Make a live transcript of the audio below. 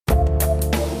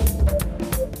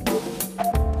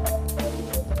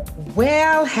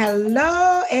Well,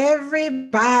 hello,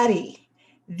 everybody.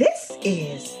 This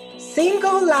is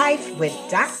Single Life with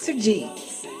Dr. G,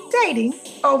 dating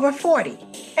over 40.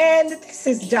 And this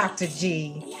is Dr.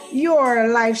 G, your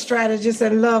life strategist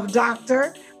and love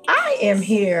doctor. I am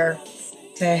here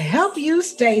to help you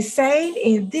stay sane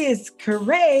in this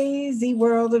crazy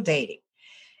world of dating.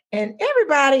 And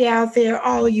everybody out there,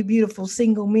 all of you beautiful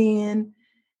single men,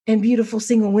 and beautiful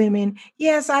single women.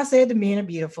 Yes, I said the men are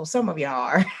beautiful. Some of y'all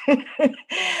are.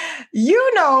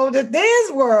 You know that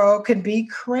this world can be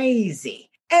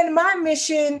crazy. And my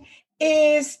mission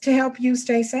is to help you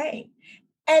stay sane.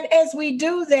 And as we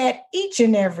do that each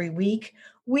and every week,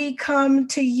 we come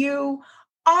to you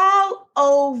all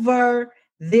over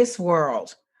this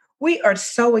world. We are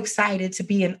so excited to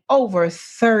be in over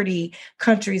 30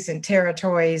 countries and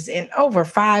territories in over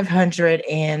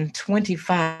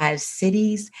 525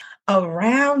 cities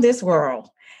around this world.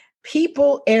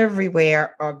 People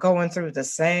everywhere are going through the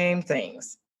same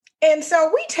things. And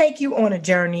so we take you on a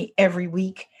journey every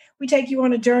week. We take you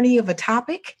on a journey of a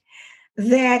topic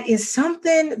that is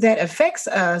something that affects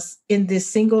us in this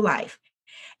single life.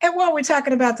 And while we're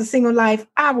talking about the single life,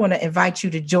 I want to invite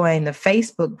you to join the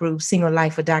Facebook group, Single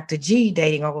Life with Dr. G,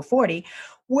 Dating Over 40,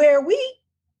 where we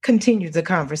continue the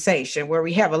conversation, where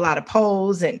we have a lot of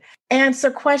polls and answer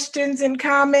questions and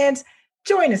comments.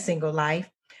 Join a Single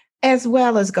Life, as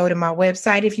well as go to my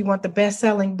website if you want the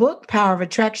best-selling book, Power of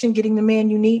Attraction, Getting the Man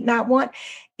You Need Not Want.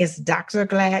 It's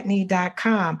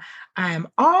drgladney.com. I am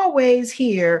always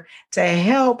here to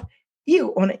help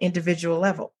you on an individual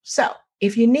level. So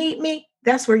if you need me,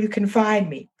 that's where you can find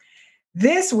me.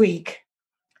 This week,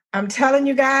 I'm telling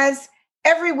you guys,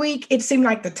 every week it seemed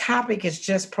like the topic is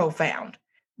just profound.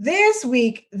 This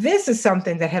week, this is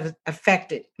something that has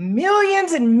affected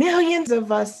millions and millions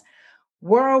of us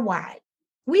worldwide.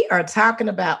 We are talking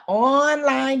about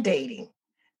online dating.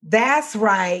 That's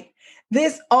right.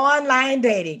 This online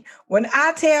dating. When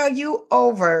I tell you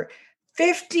over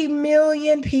 50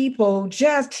 million people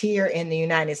just here in the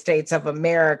United States of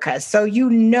America. So you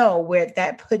know where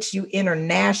that puts you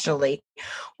internationally.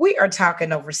 We are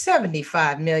talking over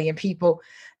 75 million people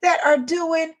that are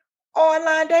doing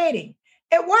online dating.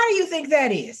 And why do you think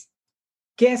that is?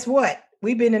 Guess what?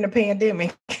 We've been in a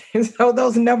pandemic. So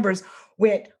those numbers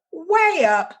went way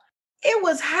up. It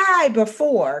was high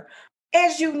before.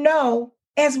 As you know,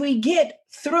 as we get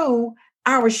through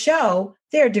our show,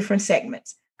 there are different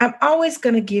segments. I'm always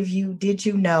going to give you, did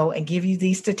you know, and give you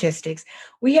these statistics.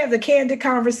 We have the candid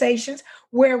conversations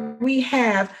where we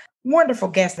have wonderful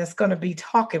guests that's going to be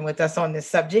talking with us on this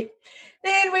subject.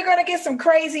 Then we're going to get some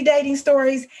crazy dating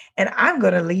stories, and I'm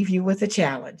going to leave you with a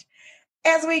challenge.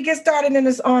 As we get started in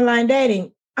this online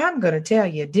dating, I'm going to tell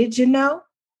you, did you know?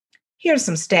 Here's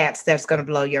some stats that's going to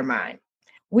blow your mind.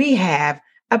 We have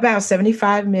about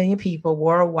 75 million people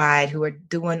worldwide who are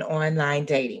doing online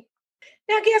dating.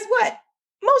 Now, guess what?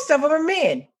 Most of them are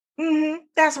men.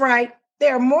 That's right.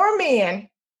 There are more men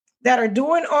that are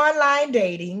doing online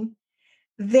dating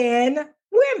than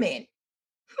women.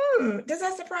 Does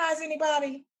that surprise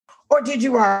anybody? Or did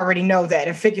you already know that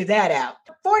and figure that out?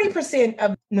 40%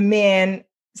 of the men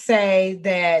say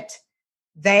that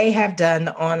they have done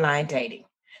the online dating.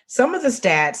 Some of the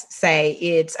stats say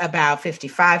it's about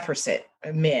 55%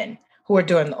 of men who are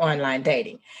doing the online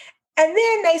dating. And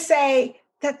then they say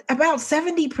that about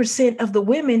 70% of the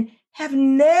women have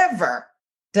never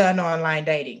done online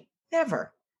dating.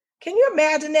 Never. Can you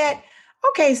imagine that?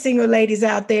 Okay, single ladies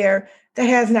out there that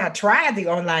has not tried the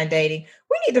online dating,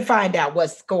 we need to find out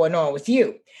what's going on with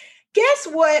you. Guess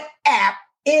what app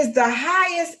is the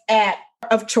highest app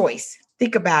of choice?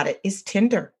 Think about it. It's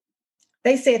Tinder.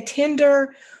 They said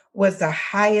Tinder was the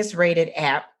highest rated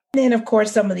app. And then, of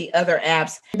course, some of the other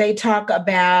apps, they talk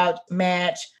about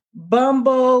Match,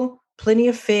 Bumble, Plenty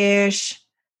of Fish,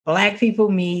 Black People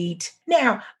Meet.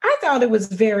 Now, I thought it was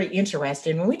very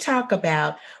interesting when we talk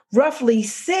about roughly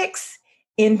 6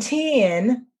 in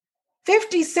 10,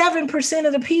 57%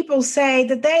 of the people say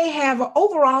that they have an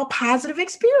overall positive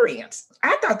experience.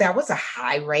 I thought that was a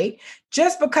high rate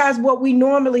just because what we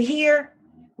normally hear,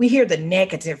 we hear the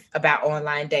negative about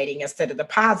online dating instead of the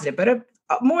positive. But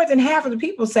more than half of the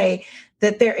people say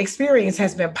that their experience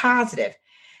has been positive,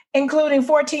 including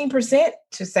 14%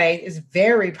 to say is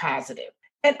very positive.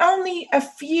 And only a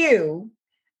few,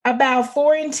 about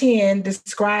 4 in 10,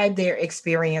 describe their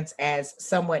experience as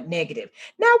somewhat negative.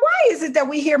 Now, why is it that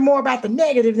we hear more about the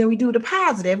negative than we do the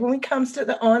positive when it comes to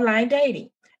the online dating?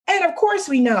 And of course,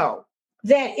 we know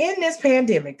that in this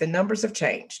pandemic, the numbers have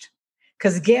changed.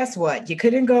 Because guess what? You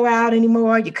couldn't go out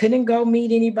anymore. You couldn't go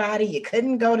meet anybody. You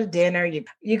couldn't go to dinner.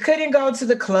 You couldn't go to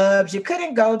the clubs. You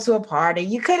couldn't go to a party.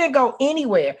 You couldn't go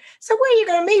anywhere. So where are you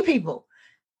going to meet people?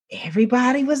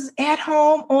 Everybody was at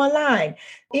home online.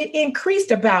 It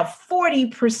increased about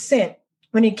 40%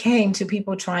 when it came to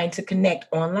people trying to connect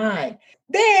online.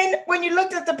 Then when you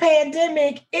looked at the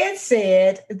pandemic, it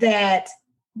said that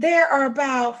there are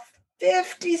about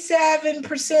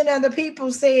 57% of the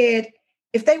people said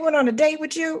if they went on a date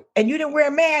with you and you didn't wear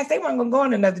a mask, they weren't going to go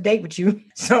on another date with you.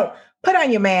 So put on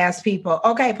your mask, people.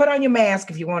 Okay, put on your mask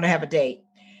if you want to have a date.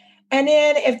 And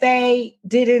then if they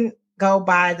didn't go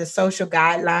by the social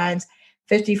guidelines,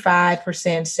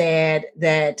 55% said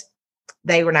that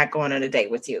they were not going on a date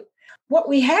with you. What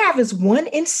we have is 1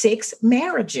 in 6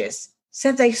 marriages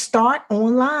said they start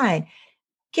online.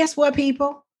 Guess what,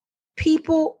 people?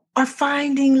 People are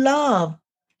finding love.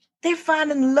 They're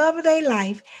finding the love of their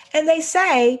life. And they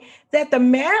say that the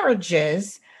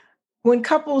marriages, when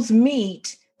couples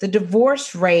meet, the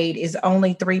divorce rate is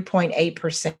only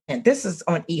 3.8%. This is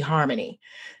on eHarmony.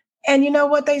 And you know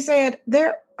what they said?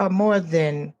 There are more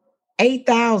than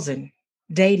 8,000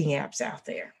 dating apps out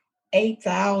there.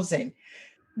 8,000.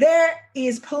 There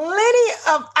is plenty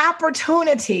of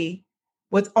opportunity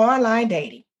with online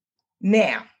dating.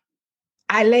 Now,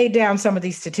 I laid down some of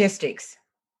these statistics.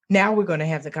 Now we're going to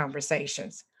have the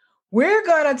conversations. We're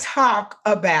going to talk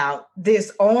about this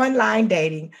online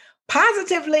dating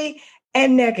positively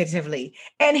and negatively.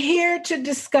 And here to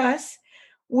discuss,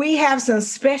 we have some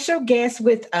special guests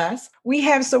with us. We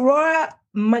have Sorora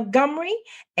Montgomery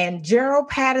and Gerald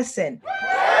Patterson.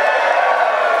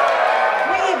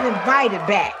 We've invited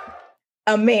back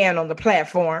a man on the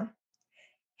platform.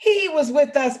 He was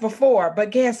with us before, but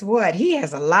guess what? He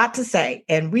has a lot to say,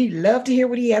 and we love to hear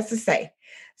what he has to say.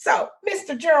 So,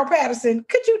 Mr. Gerald Patterson,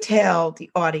 could you tell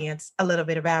the audience a little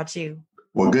bit about you?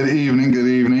 Well, good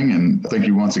evening, and thank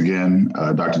you once again,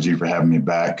 Dr. G, for having me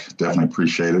back. Definitely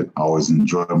appreciate it. I always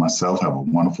enjoy myself, have a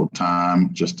wonderful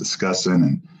time just discussing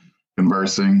and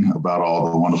conversing about all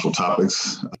the wonderful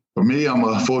topics. For me, I'm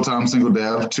a full-time single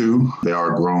dad of 2. They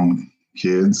are grown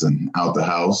kids and out the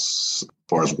house. As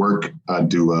far as work, I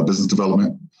do business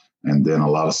development and then a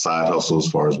lot of side hustles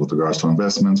as far as with regards to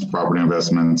investments, property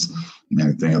investments,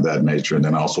 anything of that nature. And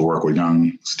then I also work with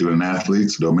young student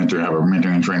athletes, have a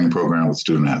mentoring and training program with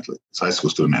student athletes, high school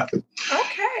student athletes.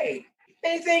 Okay.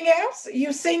 Anything else?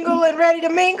 You single and ready to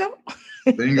mingle?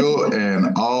 Single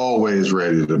and always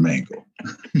ready to mingle.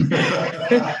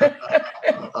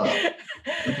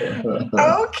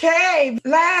 Okay.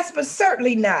 Last but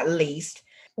certainly not least,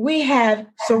 we have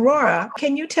Sorora.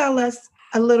 Can you tell us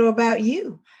a little about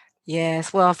you?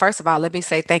 Yes. Well, first of all, let me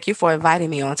say thank you for inviting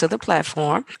me onto the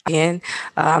platform. And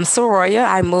I'm Soraya.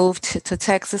 I moved to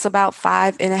Texas about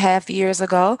 5.5 years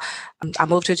ago. I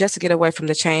moved here just to get away from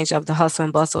the change of the hustle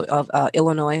and bustle of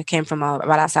Illinois. I came from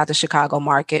right outside the Chicago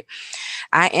market.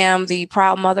 I am the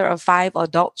proud mother of 5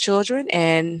 adult children,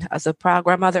 and as a proud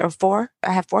grandmother of 4,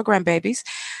 I have 4 grandbabies.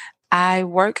 I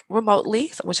work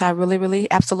remotely, which I really,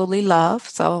 really, absolutely love.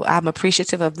 So I'm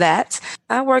appreciative of that.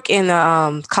 I work in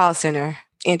the call center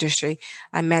industry.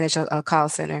 I manage a call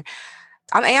center.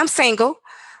 I am single.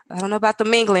 I don't know about the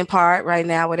mingling part right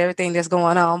now with everything that's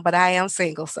going on, but I am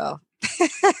single. So,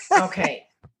 okay,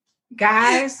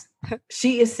 guys,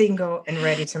 she is single and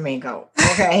ready to mingle.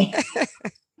 Okay,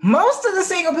 most of the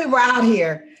single people out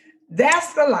here,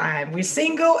 that's the line. We're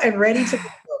single and ready to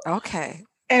mingle. Okay.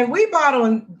 And we brought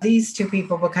on these 2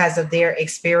 people because of their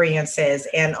experiences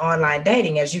in online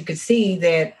dating. As you can see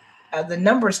that the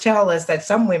numbers tell us that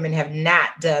some women have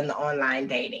not done the online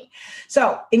dating.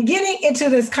 So in getting into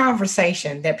this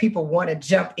conversation that people want to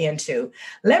jump into,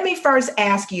 let me first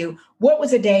ask you, what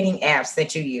was the dating apps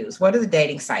that you use? What are the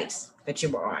dating sites that you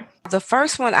were on? The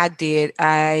first one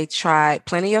I tried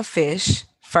Plenty of Fish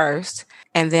first.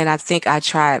 And then I think I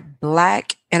tried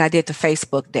Black, and I did the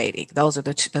Facebook dating. Those are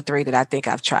the 3 that I think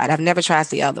I've tried. I've never tried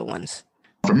the other ones.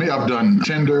 For me, I've done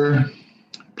Tinder,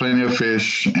 Plenty of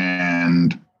Fish,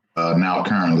 and now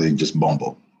currently just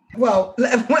Bumble. Well,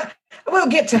 we'll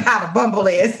get to how the Bumble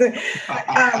is.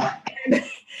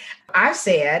 I've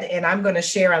said, and I'm going to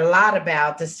share a lot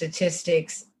about the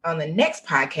statistics on the next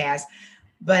podcast,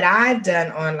 but I've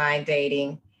done online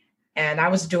dating, and I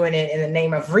was doing it in the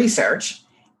name of research.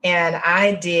 And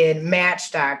I did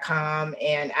Match.com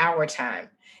and Our Time.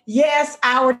 Yes,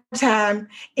 Our Time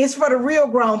is for the real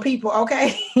grown people,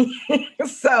 okay?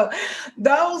 So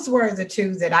those were the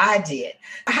 2 that I did.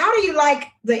 How do you like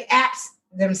the apps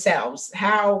themselves?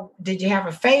 How did you have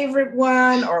a favorite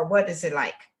one, or what is it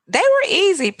like? They were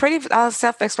easy, pretty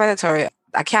self-explanatory.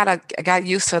 I kind of got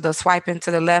used to the swiping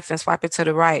to the left and swiping to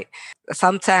the right.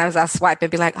 Sometimes I swipe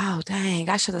and be like, oh, dang,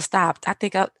 I should have stopped. I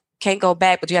think I can't go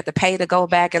back, but you have to pay to go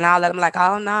back and all that. I'm like,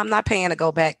 oh, no, I'm not paying to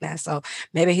go back now. So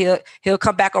maybe he'll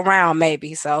come back around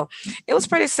maybe. So it was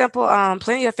pretty simple.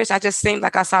 Plenty of fish. I just seemed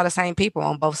like I saw the same people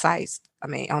on both sites. I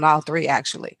mean, on all three,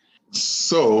 actually.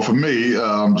 So for me,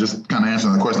 just kind of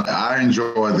answering the question, I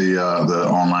enjoy the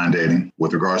online dating.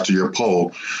 With regards to your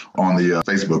poll on the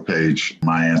Facebook page,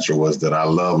 my answer was that I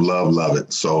love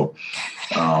it. So,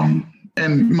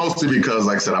 and mostly because,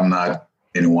 like I said, I'm not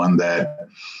anyone that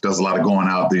does a lot of going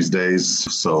out these days.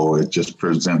 So it just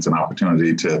presents an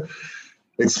opportunity to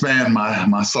expand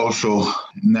my social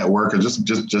network, or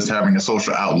just having a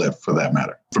social outlet for that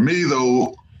matter. For me,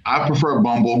 though, I prefer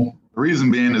Bumble. The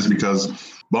reason being is because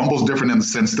Bumble's different in the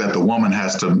sense that the woman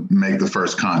has to make the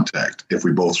first contact if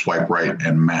we both swipe right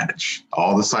and match.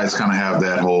 All the sites kind of have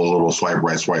that whole little swipe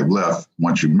right, swipe left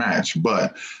once you match,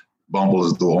 but Bumble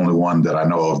is the only one that I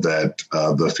know of that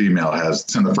the female has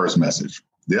sent the first message.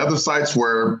 The other sites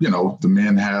where, the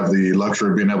men have the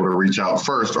luxury of being able to reach out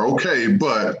first are okay,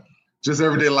 but just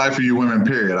everyday life for you women,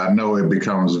 period. I know it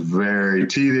becomes very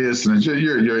tedious, and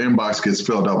your inbox gets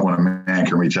filled up when a man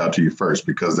can reach out to you first,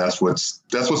 because that's what's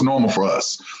normal for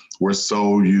us. We're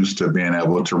so used to being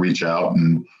able to reach out,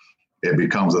 and it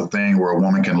becomes a thing where a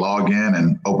woman can log in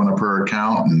and open up her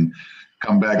account and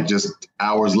come back just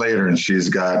hours later, and she's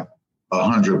got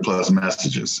 100+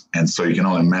 messages. And so you can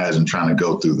only imagine trying to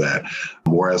go through that.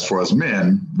 Whereas for us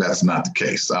men, that's not the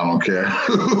case. I don't care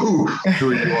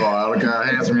who you are. I don't care how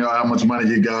handsome you are, how much money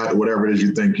you got, whatever it is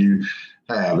you think you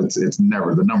have. It's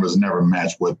never, the numbers never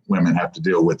match what women have to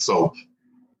deal with. So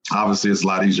obviously it's a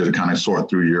lot easier to kind of sort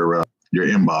through your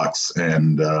inbox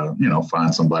and,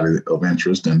 find somebody of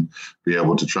interest and be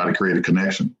able to try to create a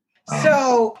connection.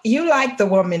 So you like the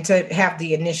woman to have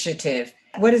the initiative.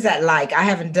 What is that like? I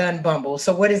haven't done Bumble.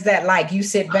 So what is that like? You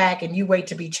sit back and you wait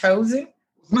to be chosen?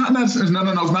 No, it's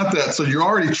not that. So you're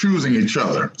already choosing each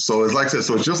other. So it's like I said,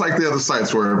 so it's just like the other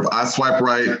sites where if I swipe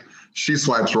right, she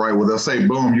swipes right, well, they'll say,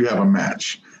 boom, you have a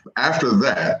match. After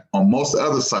that, on most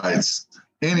other sites,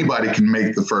 anybody can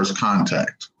make the first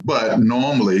contact. But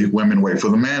normally women wait for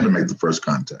the man to make the first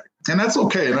contact. And that's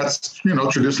okay. That's,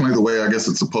 traditionally the way I guess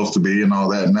it's supposed to be and all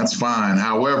that. And that's fine.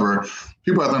 However,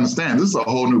 people have to understand this is a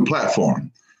whole new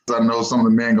platform. I know some of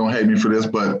the men gonna hate me for this,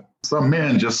 but some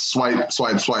men just swipe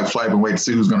and wait to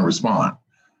see who's gonna respond.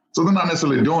 So they're not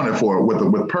necessarily doing it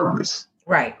with purpose.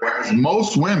 Right. Whereas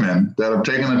most women that have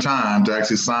taken the time to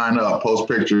actually sign up, post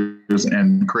pictures,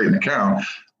 and create an account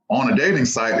on a dating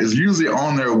site is usually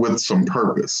on there with some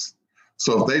purpose.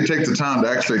 So if they take the time to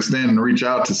actually extend and reach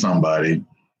out to somebody,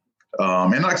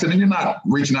 and like I said, you're not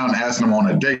reaching out and asking them on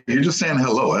a date. You're just saying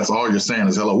hello. That's all you're saying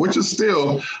is hello, which is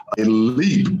still a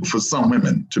leap for some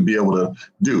women to be able to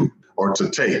do or to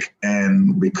take.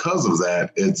 And because of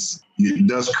that, it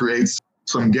does create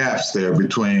some gaps there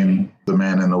between the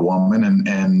man and the woman.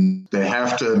 And they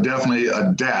have to definitely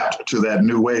adapt to that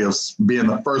new way of being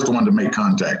the first one to make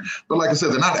contact. But like I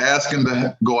said, they're not asking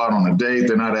to go out on a date.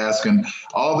 They're not asking.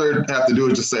 All they have to do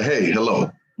is just say, hey, hello.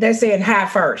 They're saying hi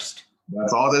first.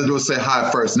 That's all they do is say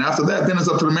hi first. And after that, then it's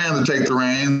up to the man to take the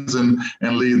reins and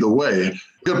lead the way.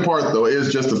 Good part, though,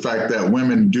 is just the fact that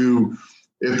women do,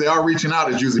 if they are reaching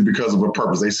out, it's usually because of a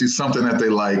purpose. They see something that they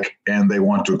like and they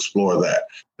want to explore that.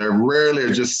 They rarely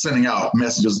are just sending out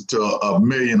messages to a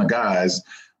million of guys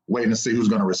waiting to see who's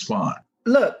going to respond.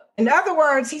 Look, in other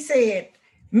words, he said,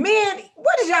 men,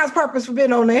 what is y'all's purpose for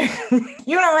being on there?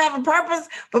 You don't have a purpose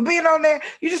for being on there.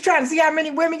 You're just trying to see how many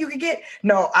women you can get.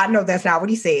 No, I know that's not what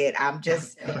he said. I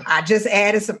just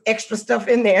added some extra stuff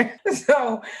in there.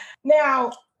 So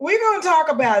now we're going to talk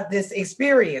about this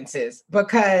experiences,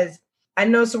 because I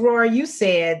know, Sorora, you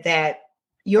said that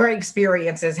your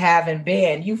experiences haven't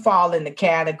been, you fall in the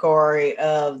category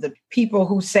of the people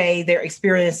who say their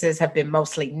experiences have been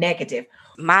mostly negative.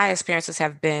 My experiences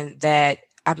have been that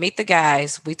I meet the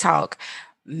guys, we talk,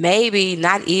 maybe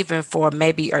not even for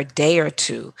maybe a day or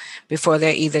two before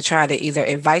they're either trying to either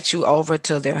invite you over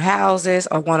to their houses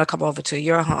or want to come over to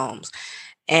your homes.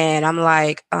 And I'm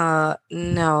like,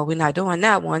 no, we're not doing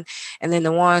that one. And then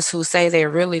the ones who say they're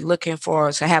really looking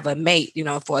to have a mate,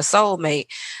 for a soulmate,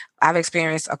 I've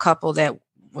experienced a couple that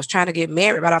was trying to get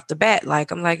married right off the bat. Like,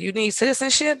 I'm like, you need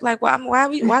citizenship? Like, you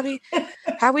don't even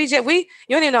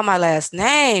know my last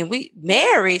name. We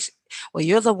married. well,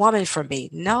 you're the woman for me.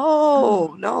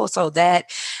 No. So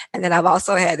that, and then I've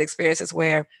also had experiences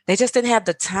where they just didn't have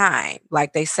the time.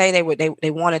 Like they say they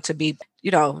wanted to be,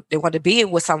 they wanted to be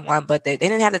with someone, but they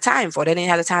didn't have the time for it. They didn't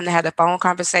have the time to have the phone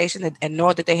conversation, and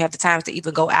nor did they have the time to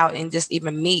even go out and just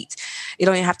even meet. You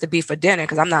don't even have to be for dinner,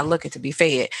 because I'm not looking to be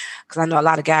fed, because I know a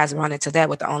lot of guys run into that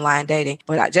with the online dating.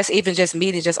 But just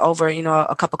meeting just over,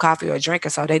 a cup of coffee or a drink or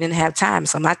so, they didn't have time.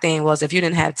 So my thing was, if you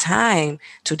didn't have time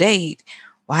to date,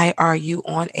 why are you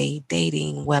on a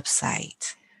dating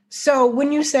website? So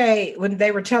when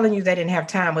they were telling you they didn't have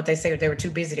time, what they say, they were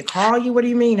too busy to call you? What do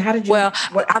you mean? How did you? Well,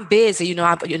 I'm busy.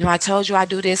 I told you I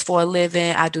do this for a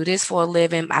living.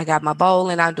 I got my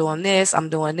bowling. I'm doing this.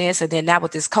 And then now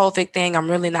with this COVID thing,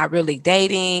 I'm really not really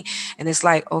dating. And it's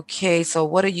like, okay, so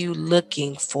what are you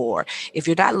looking for? If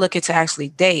you're not looking to actually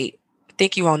date, I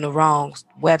think you're on the wrong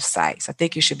websites. I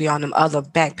think you should be on them other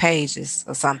back pages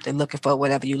or something, looking for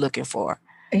whatever you're looking for.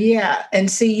 Yeah.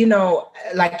 And see,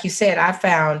 like you said, I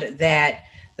found that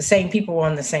the same people were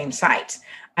on the same sites.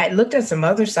 I looked at some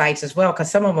other sites as well, because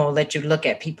some of them will let you look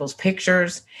at people's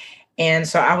pictures. And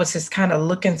so I was just kind of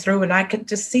looking through, and I could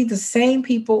just see the same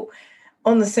people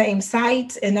on the same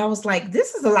sites. And I was like,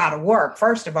 this is a lot of work.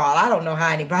 First of all, I don't know how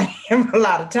anybody have a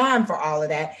lot of time for all of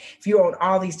that if you're on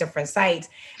all these different sites.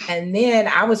 And then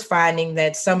I was finding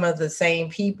that some of the same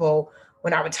people,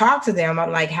 when I would talk to them,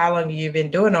 I'm like, how long have you been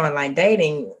doing online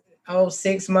dating?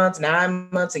 6 months, 9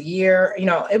 months, a year.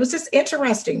 It was just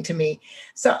interesting to me.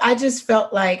 So I just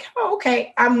felt like,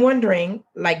 okay, I'm wondering,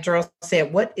 like Jerrell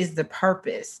said, what is the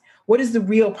purpose? What is the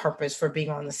real purpose for being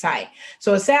on the site?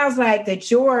 So it sounds like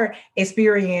that your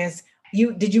experience,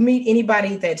 did you meet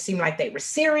anybody that seemed like they were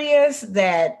serious,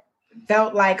 that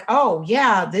felt like, oh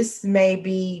yeah, this may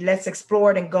be, let's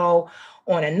explore it and go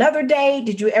on another date?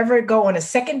 Did you ever go on a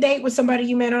second date with somebody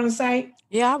you met on the site?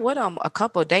 Yeah, I went on a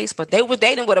couple of dates, but they were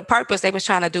dating with a purpose. They was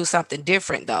trying to do something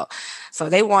different though. So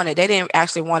they didn't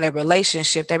actually want a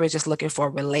relationship. They were just looking for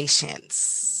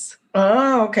relations.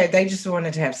 Oh, okay. They just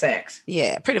wanted to have sex.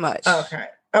 Yeah, pretty much. Okay.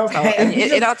 So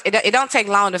it don't take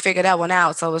long to figure that one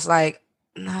out. So it's like,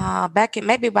 nah, back when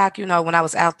I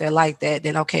was out there like that,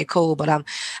 then okay, cool. But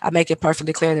I make it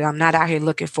perfectly clear that I'm not out here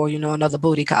looking for, another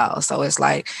booty call. So it's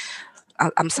like,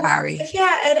 I'm sorry.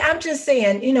 Yeah. And I'm just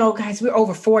saying, guys, we're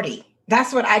over 40.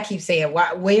 That's what I keep saying.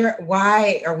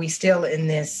 Why are we still in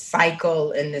this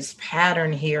cycle, in this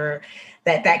pattern here,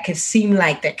 that could seem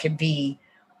like that could be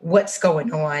what's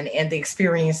going on and the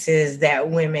experiences that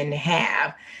women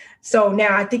have? So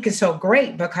now I think it's so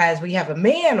great because we have a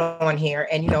man on here,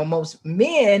 and most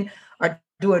men are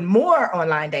doing more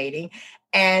online dating,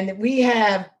 and we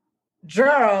have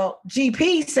Jerrell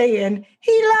GP saying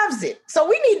he loves it. So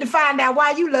we need to find out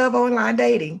why you love online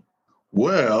dating.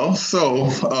 Well, so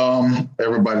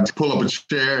everybody pull up a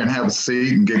chair and have a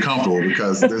seat and get comfortable,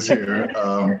 because this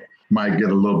here might get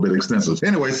a little bit extensive.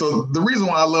 Anyway, so the reason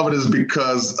why I love it is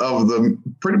because of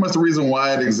pretty much the reason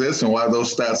why it exists and why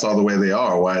those stats are the way they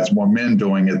are, why it's more men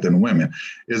doing it than women,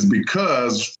 is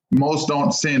because most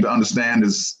don't seem to understand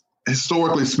is,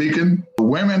 historically speaking,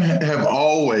 women have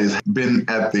always been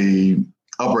at the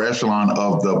upper echelon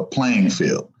of the playing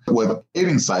field. What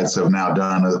dating sites have now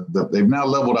done is they've now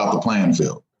leveled out the playing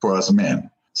field for us men.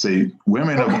 See,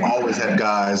 women have always had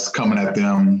guys coming at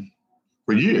them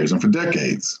for years and for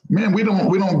decades. Men, we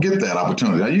don't get that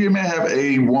opportunity. Now, you may have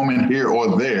a woman here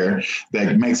or there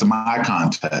that makes some eye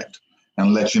contact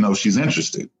and lets you know she's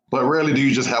interested. But rarely do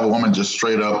you just have a woman just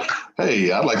straight up,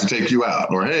 hey, I'd like to take you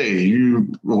out, or hey,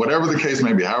 whatever the case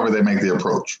may be, however they make the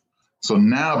approach. So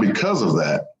now, because of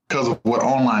that, because of what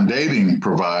online dating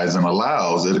provides and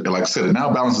allows, it, like I said, it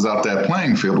now balances out that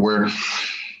playing field where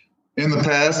in the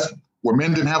past, where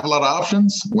men didn't have a lot of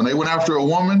options, when they went after a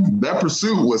woman, that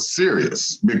pursuit was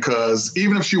serious, because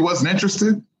even if she wasn't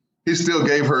interested, he still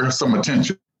gave her some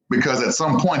attention, because at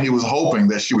some point he was hoping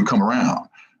that she would come around.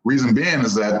 Reason being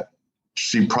is that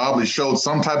she probably showed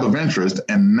some type of interest,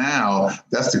 and now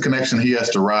that's the connection he has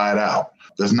to ride out.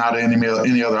 There's not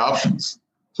any other options.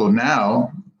 So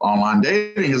now online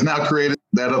dating has now created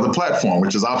that other platform,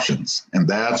 which is options. And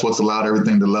that's what's allowed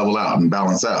everything to level out and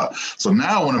balance out. So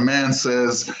now when a man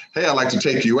says, hey, I'd like to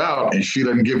take you out, and she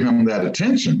doesn't give him that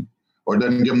attention or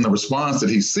doesn't give him the response that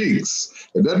he seeks,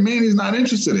 it doesn't mean he's not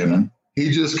interested in her. He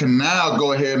just can now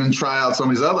go ahead and try out some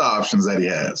of these other options that he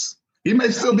has. He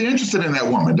may still be interested in that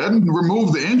woman. Doesn't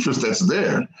remove the interest that's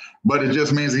there, but it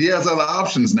just means he has other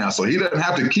options now. So he doesn't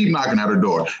have to keep knocking at her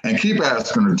door and keep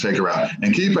asking her to take her out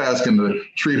and keep asking to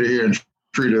treat her here and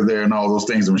treat her there and all those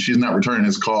things when she's not returning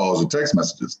his calls or text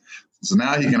messages. So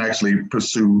now he can actually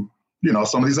pursue,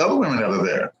 some of these other women that are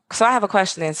there. So I have a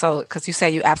question then. So, because you say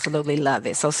you absolutely love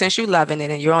it. So since you loving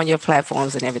it and you're on your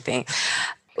platforms and everything,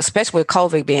 especially with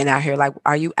COVID being out here, like,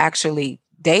 are you actually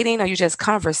dating or are you just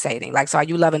conversating? Like, so are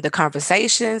you loving the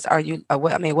conversations? Are you,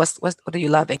 what, I mean, what are you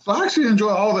loving? So I actually enjoy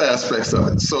all the aspects of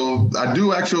it. So I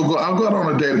do actually I'll go out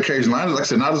on a date occasionally. Like I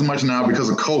said, not as much now because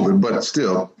of COVID, but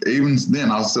still, even then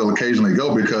I'll still occasionally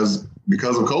go because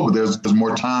of COVID, there's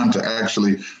more time to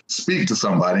actually speak to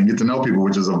somebody and get to know people,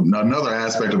 which is another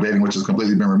aspect of dating, which has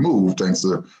completely been removed thanks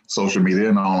to social media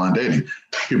and online dating.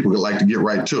 People like to get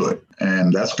right to it.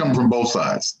 And that's coming from both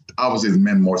sides. Obviously, the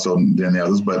men more so than the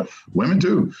others, but women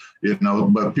too,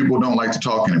 but people don't like to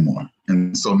talk anymore.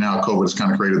 And so now COVID has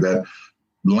kind of created that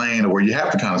lane where you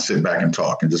have to kind of sit back and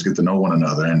talk and just get to know one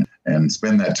another and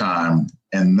spend that time.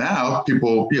 And now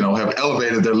people, have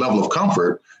elevated their level of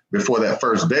comfort before that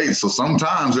first date. So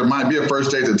sometimes there might be a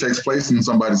first date that takes place in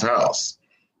somebody's house,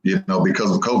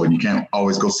 because of COVID. You can't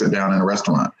always go sit down in a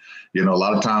restaurant. A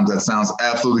lot of times that sounds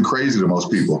absolutely crazy to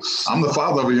most people. I'm the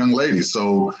father of a young lady.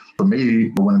 So for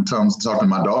me, when it comes to talking to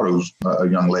my daughter, who's a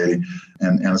young lady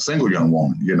and a single young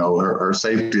woman, her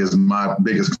safety is my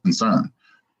biggest concern.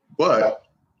 But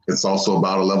it's also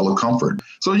about a level of comfort.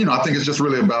 So, I think it's just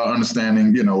really about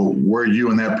understanding, where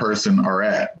you and that person are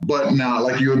at. But now,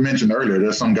 like you had mentioned earlier,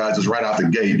 there's some guys just right out the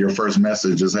gate, your first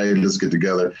message is, hey, let's get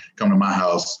together, come to my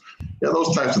house. Yeah,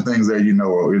 those types of things there,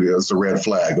 it's a red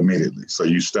flag immediately. So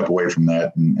you step away from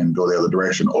that and go the other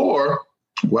direction. Or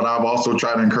what I've also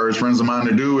tried to encourage friends of mine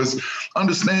to do is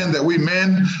understand that we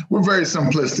men, we're very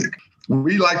simplistic.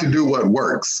 We like to do what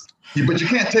works. But you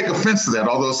can't take offense to that,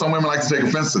 although some women like to take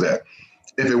offense to that.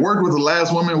 If it worked with the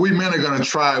last woman, we men are going to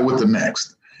try it with the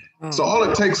next. So all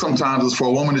it takes sometimes is for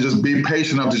a woman to just be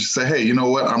patient enough to just say, hey, you know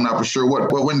what? I'm not for sure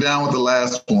what went down with the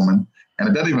last woman. And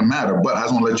it doesn't even matter, but I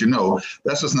just want to let you know,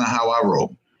 that's just not how I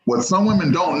roll. What some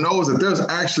women don't know is that there's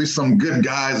actually some good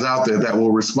guys out there that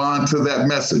will respond to that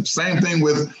message. Same thing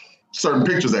with certain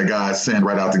pictures that guys send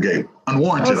right out the gate.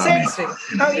 Unwarranted, sexting.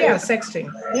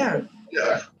 Sexting. Yeah.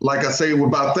 Yeah. Like I say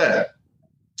about that.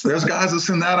 There's guys that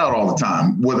send that out all the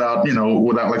time without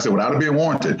it being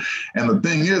warranted. And the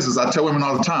thing is I tell women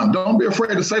all the time, don't be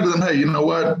afraid to say to them, hey, you know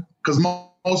what? Because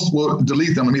most will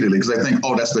delete them immediately because they think,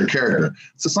 oh, that's their character.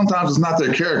 So sometimes it's not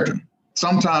their character.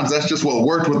 Sometimes that's just what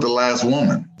worked with the last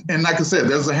woman. And like I said,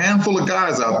 there's a handful of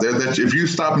guys out there that if you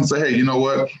stop and say, hey, you know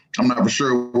what? I'm not for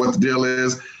sure what the deal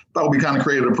is. Thought we kind of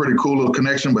created a pretty cool little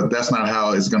connection, but that's not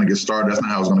how it's going to get started. That's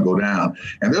not how it's going to go down.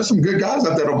 And there's some good guys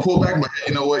out there that'll pull back, like, hey,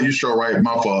 you know what? You're sure right.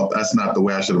 My fault. That's not the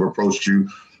way I should have approached you.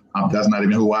 That's not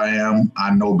even who I am.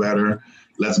 I know better.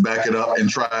 Let's back it up and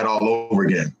try it all over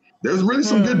again. There's really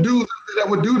some good dudes that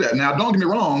would do that. Now, don't get me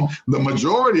wrong. The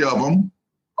majority of them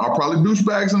are probably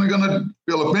douchebags and they're going to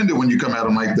feel offended when you come at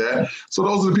them like that. So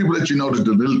those are the people that you know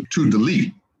to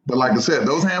delete. But like I said,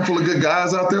 those handful of good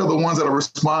guys out there are the ones that'll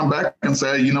respond back and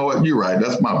say, you know what, you're right.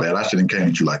 That's my bad. I shouldn't have came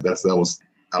at you like that. That was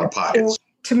out of pocket. Well,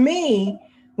 to me,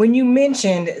 when you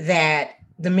mentioned that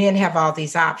the men have all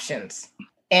these options,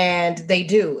 and they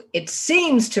do, it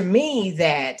seems to me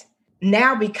that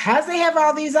now because they have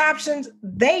all these options,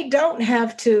 they don't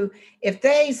have to, if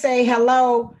they say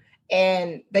hello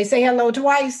and they say hello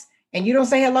twice and you don't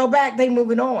say hello back, they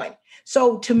moving on.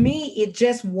 So to me, it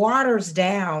just waters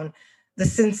down the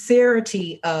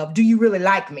sincerity of, do you really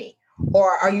like me?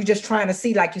 Or are you just trying to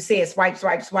see, like you said, swipe,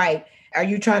 swipe, swipe? Are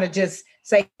you trying to just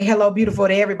say hello, beautiful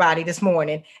to everybody this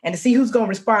morning and to see who's going to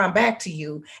respond back to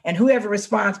you? And whoever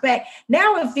responds back,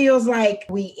 now it feels like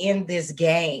we in this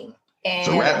game. And, it's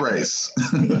a rat race.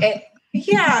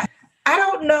 Yeah. I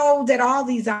don't know that all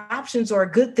these options are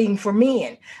a good thing for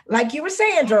men. Like you were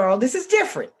saying, Darrell, this is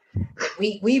different.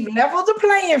 We've leveled the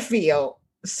playing field,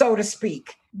 so to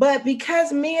speak. But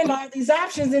because men have these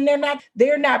options and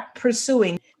they're not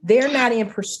pursuing, they're not in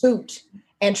pursuit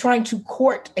and trying to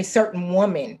court a certain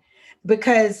woman,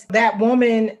 because that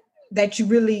woman that you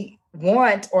really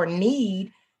want or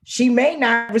need, she may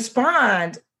not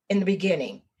respond in the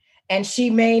beginning, and she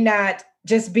may not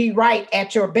just be right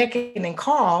at your beck and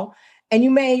call, and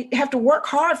you may have to work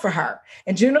hard for her.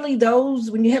 And generally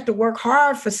when you have to work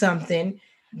hard for something,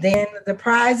 then the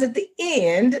prize at the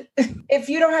end, if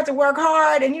you don't have to work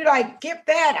hard and you're like, get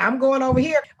that, I'm going over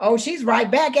here. Oh, she's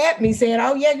right back at me saying,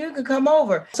 oh yeah, you could come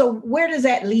over. So where does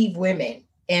that leave women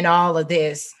in all of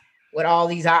this? with all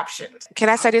these options. Can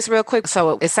I say this real quick?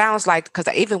 So it sounds like, because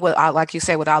even with, like you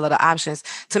said, with all of the options,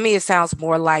 to me, it sounds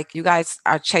more like you guys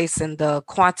are chasing the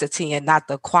quantity and not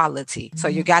the quality. Mm-hmm. So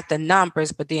you got the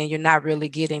numbers, but then you're not really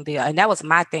getting and that was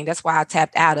my thing. That's why I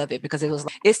tapped out of it, because it was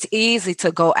like, it's easy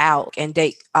to go out and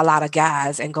date a lot of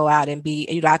guys and go out and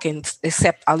be, I can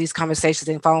accept all these conversations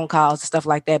and phone calls and stuff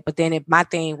like that. But then my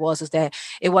thing is that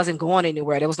it wasn't going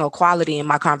anywhere. There was no quality in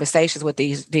my conversations with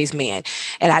these men.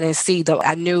 And I didn't see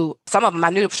I knew some of them, I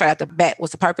knew straight at the bat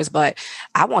was the purpose, but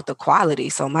I want the quality.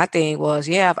 So my thing was,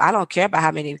 I don't care about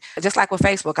how many, just like with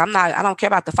Facebook, I don't care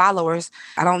about the followers.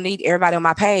 I don't need everybody on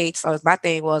my page. So my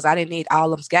thing was, I didn't need all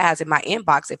those guys in my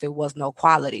inbox if it was no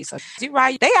quality. So you're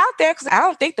right. They out there, because I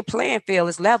don't think the playing field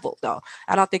is leveled though.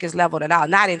 I don't think it's leveled at all.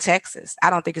 Not in Texas. I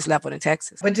don't think it's leveled in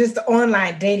Texas. But just the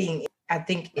online dating, I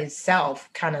think itself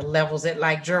kind of levels it,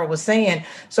 like Gerald was saying.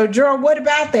 So Gerald, what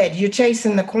about that? You're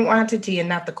chasing the quantity and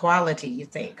not the quality, you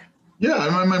think? Yeah,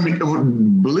 I mean,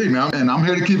 believe me, I'm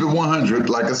here to keep it 100.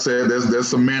 Like I said, there's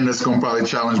some men that's going to probably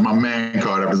challenge my man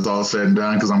card after it's all said and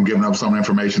done, because I'm giving up some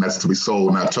information that's to be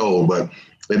sold, not told. But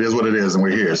it is what it is, and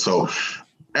we're here. So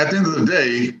at the end of the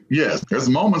day, yes, there's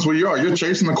moments where you're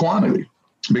chasing the quantity,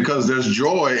 because there's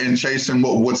joy in chasing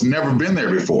what's never been there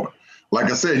before.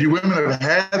 Like I said, you women have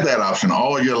had that option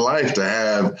all your life to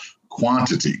have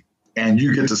quantity, and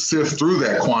you get to sift through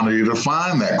that quantity to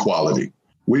find that quality.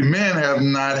 We men have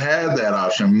not had that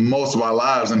option most of our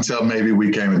lives until maybe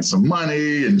we came into some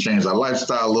money and changed our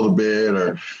lifestyle a little bit,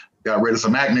 or got rid of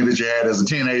some acne that you had as a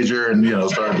teenager and,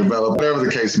 started to develop, whatever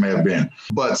the case may have been.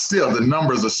 But still, the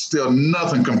numbers are still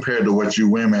nothing compared to what you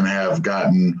women have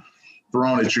gotten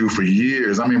thrown at you for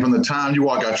years. I mean, from the time you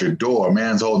walk out your door, a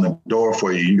man's holding the door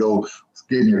for you. You go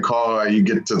get in your car, you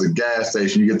get to the gas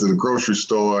station, you get to the grocery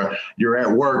store, you're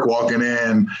at work walking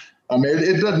in. I mean,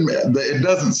 it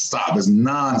doesn't stop. It's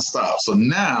nonstop. So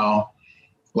now,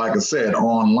 like I said,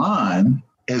 online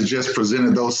has just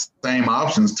presented those same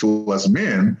options to us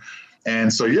men.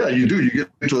 And so, you get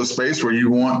into a space where you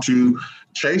want to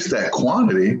chase that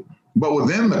quantity, but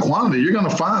within the quantity, you're going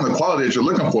to find the quality that you're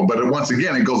looking for. But once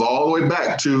again, it goes all the way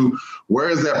back to, where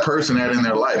is that person at in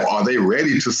their life? Are they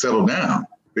ready to settle down?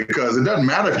 Because it doesn't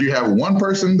matter if you have one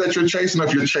person that you're chasing, or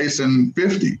if you're chasing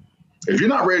 50. If you're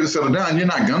not ready to settle down, you're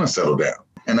not going to settle down.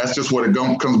 And that's just what it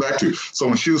comes back to. So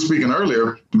when she was speaking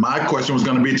earlier, my question was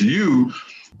going to be to you,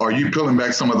 are you peeling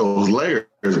back some of those layers?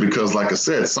 Because like I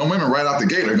said, some women right out the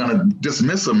gate are going to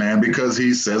dismiss a man because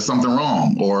he says something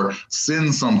wrong, or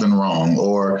sends something wrong,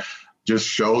 or just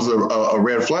shows a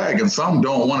red flag. And some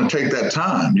don't want to take that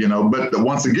time, But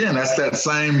once again, that's that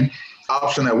same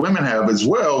option that women have as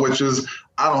well, which is,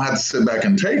 I don't have to sit back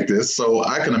and take this, so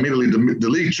I can immediately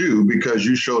delete you because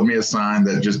you showed me a sign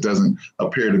that just doesn't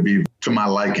appear to be to my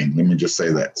liking. Let me just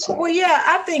say that. So. Well, yeah,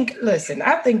 I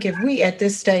think if we at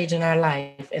this stage in our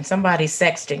life and somebody's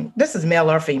sexting, this is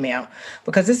male or female,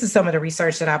 because this is some of the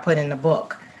research that I put in the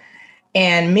book,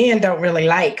 and men don't really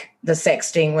like the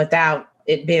sexting without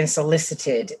it being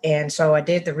solicited. And so I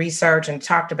did the research and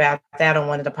talked about that on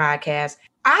one of the podcasts.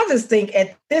 I just think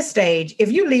at this stage,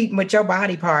 if you lead with your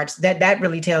body parts, that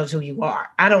really tells who you are.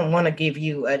 I don't want to give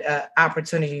you an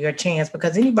opportunity or a chance,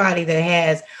 because anybody that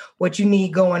has what you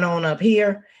need going on up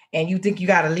here, and you think you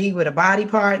got to lead with a body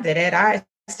part, that at our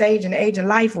stage and age in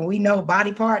life, when we know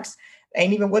body parts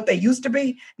ain't even what they used to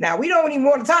be. Now, we don't even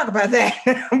want to talk about that.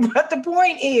 But the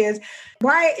point is,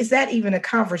 why is that even a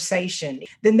conversation?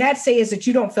 Then that says that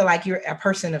you don't feel like you're a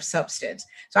person of substance.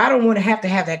 So I don't want to have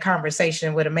that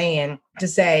conversation with a man to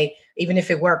say, even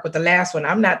if it worked with the last one,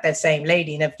 I'm not that same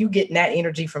lady. And if you getting that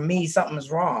energy from me,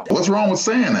 something's wrong. What's wrong with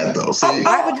saying that, though?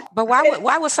 But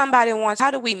why would somebody want?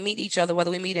 How do we meet each other, whether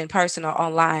we meet in person or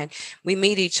online? We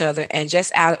meet each other, and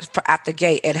just out the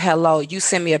gate at hello, you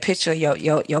send me a picture of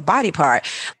your body part.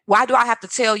 Why do I have to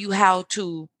tell you how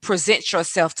to present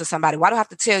yourself to somebody? Why do I have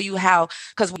to tell you how?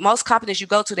 Because most companies you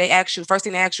go to, first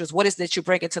thing they ask you is, what is that you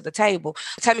bring to the table?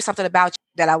 Tell me something about you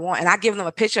that I want. And I give them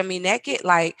a picture of me naked.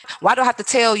 Like, why do I have to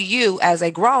tell you as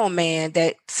a grown man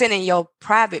that sending your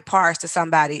private parts to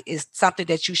somebody is something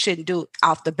that you shouldn't do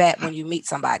off the bat when you meet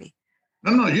somebody?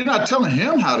 No, you're not telling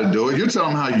him how to do it. You're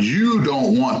telling him how you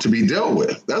don't want to be dealt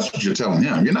with. That's what you're telling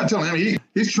him. You're not telling him.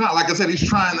 He's trying, like I said, he's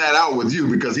trying that out with you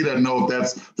because he doesn't know if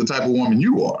that's the type of woman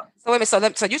you are. So wait a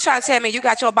minute. So you trying to tell me you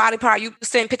got your body part? You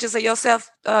send pictures of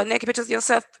yourself, naked pictures of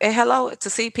yourself, and hello to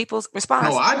see people's response?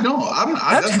 No, I don't.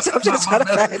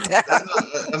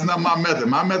 That's not my method.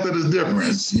 My method is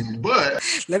different. But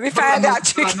let me find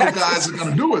out. I know guys are going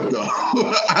to do it though.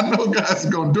 I know guys are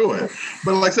going to do it.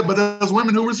 But like I said, but there's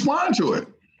women who respond to it.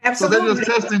 So they're Absolutely.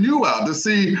 just testing you out to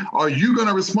see, are you going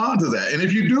to respond to that? And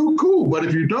if you do, cool. But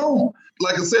if you don't,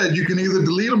 like I said, you can either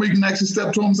delete them or you can actually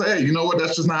step to them and say, hey, you know what?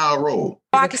 That's just not how I roll.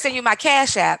 I can send you my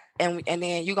Cash App, and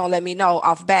then you're gonna let me know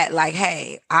off bat, like,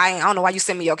 hey, I don't know why you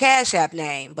send me your Cash App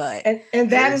name, but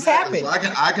and that has happened. So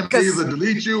I can either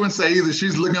delete you and say either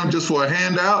she's looking just for a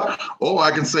handout, or I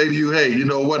can say to you, hey, you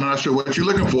know what? I'm not sure what you're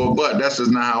looking for, but that's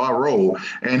just not how I roll.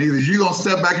 And either you're gonna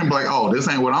step back and be like, oh, this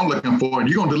ain't what I'm looking for, and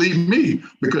you're gonna delete me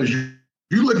because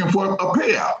you're looking for a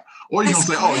payout. Or you're going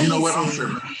to say, oh, you know what, I'm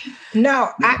tripping.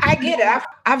 No, I get it.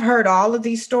 I've heard all of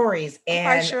these stories,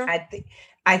 and sure.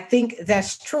 I think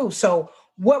that's true. So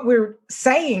what we're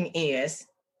saying is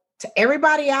to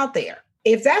everybody out there,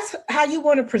 if that's how you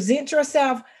want to present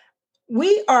yourself,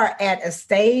 we are at a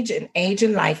stage and age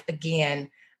in life again.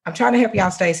 I'm trying to help y'all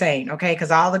stay sane, okay?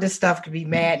 Because all of this stuff could be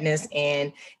madness.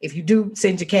 And if you do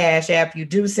send your Cash App, you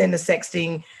do send a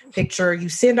sexting picture, you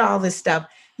send all this stuff,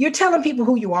 you're telling people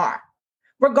who you are.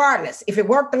 Regardless, if it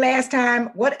worked the last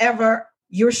time, whatever,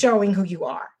 you're showing who you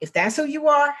are. If that's who you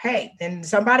are, hey, then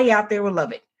somebody out there will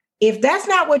love it. If that's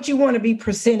not what you want to be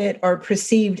presented or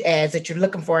perceived as, that you're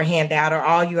looking for a handout or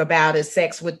all you about is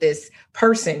sex with this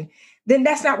person, then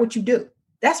that's not what you do.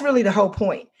 That's really the whole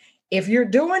point. If you're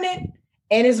doing it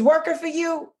and it's working for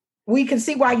you, we can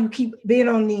see why you keep being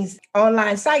on these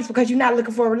online sites, because you're not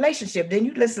looking for a relationship. Then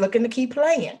you're just looking to keep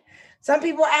playing. Some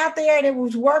people out there, and it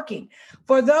was working.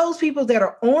 For those people that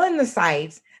are on the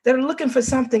sites that are looking for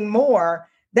something more,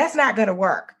 that's not going to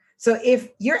work. So if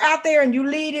you're out there and you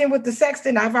lead in with the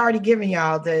sexting, I've already given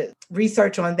y'all the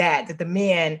research on that the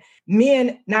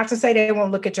men, not to say they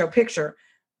won't look at your picture,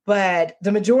 but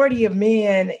the majority of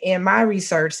men in my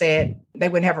research said they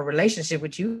wouldn't have a relationship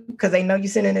with you because they know you're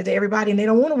sending it to everybody and they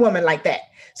don't want a woman like that.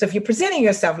 So if you're presenting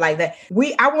yourself like that,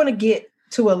 I want to get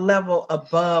to a level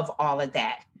above all of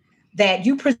that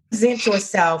you present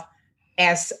yourself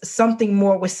as something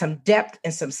more with some depth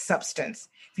and some substance.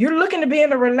 If you're looking to be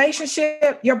in a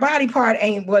relationship, your body part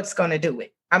ain't what's going to do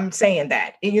it. I'm saying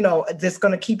that, that's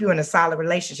going to keep you in a solid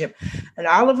relationship. And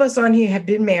all of us on here have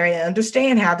been married and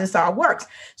understand how this all works.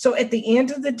 So at the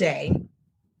end of the day,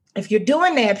 if you're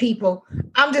doing that, people,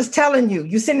 I'm just telling you,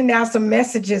 you're sending out some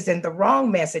messages and the wrong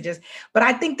messages. But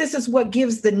I think this is what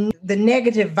gives the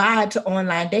negative vibe to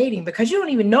online dating, because you don't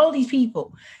even know these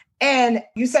people. And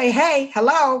you say, hey,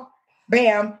 hello,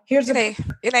 bam, here's it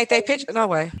ain't their picture. No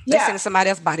way. They sending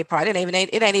somebody else's body part. It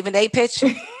ain't even their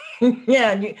picture.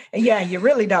 You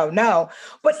really don't know.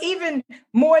 But even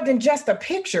more than just the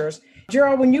pictures,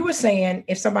 Gerald, when you were saying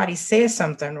if somebody says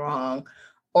something wrong,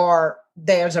 or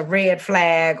there's a red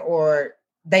flag, or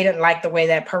they didn't like the way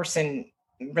that person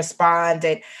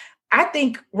responded, I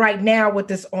think right now what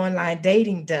this online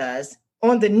dating does,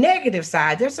 on the negative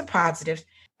side, there's some positives.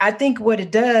 I think what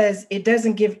it does, it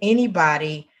doesn't give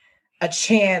anybody a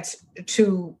chance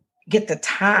to get the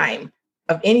time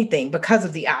of anything because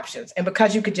of the options, and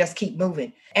because you could just keep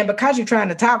moving, and because you're trying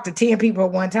to talk to 10 people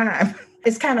at one time.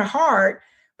 It's kind of hard,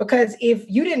 because if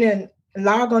you didn't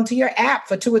log onto your app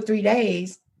for 2 or 3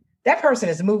 days, that person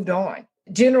has moved on.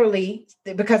 Generally,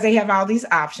 because they have all these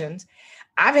options.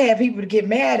 I've had people to get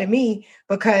mad at me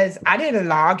because I didn't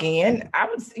log in. I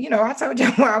was, I told you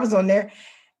why I was on there.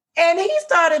 And he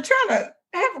started trying to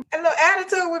have a little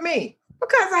attitude with me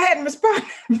because I hadn't responded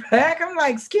back. I'm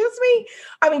like, excuse me?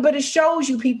 But it shows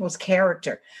you people's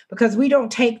character, because we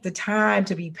don't take the time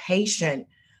to be patient,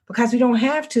 because we don't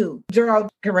have to. Gerald,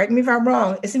 correct me if I'm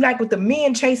wrong. It seems like with the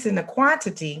men chasing the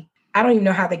quantity, I don't even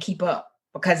know how they keep up,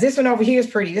 because this one over here is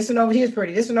pretty. This one over here is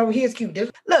pretty. This one over here is cute.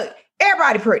 Look,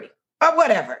 everybody pretty. Or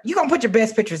whatever. You're going to put your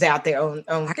best pictures out there on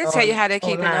I can tell you how they're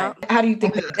keeping up. How do you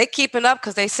think they're keeping up?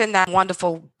 Because they send out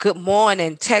wonderful good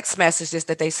morning text messages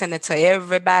that they send it to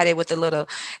everybody with a little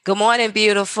good morning,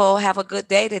 beautiful. Have a good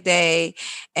day today.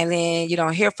 And then you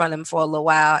don't hear from them for a little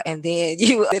while. And then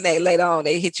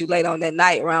they hit you late on that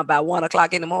night around about 1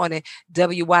 o'clock in the morning.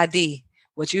 WYD,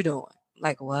 what you doing?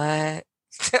 Like, what?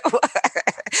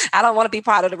 I don't want to be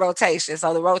part of the rotation.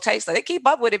 So they keep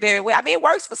up with it very well. It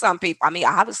works for some people.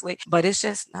 Obviously, but it's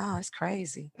just, no, it's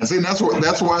crazy. And see, that's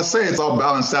why I say it's all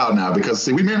balanced out now, because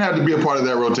we men had to be a part of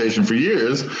that rotation for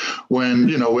years when,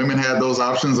 women had those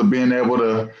options of being able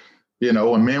to,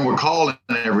 when men were calling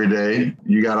every day,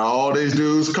 you got all these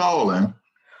dudes calling.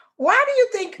 Why do you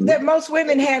think that most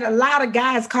women had a lot of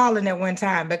guys calling at one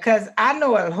time? Because I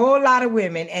know a whole lot of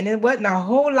women, and it wasn't a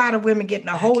whole lot of women getting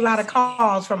a whole lot of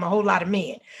calls from a whole lot of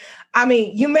men.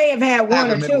 You may have had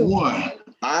one or two.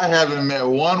 I haven't met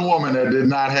one woman that did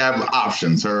not have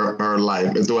options throughout her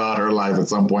life at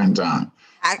some point in time.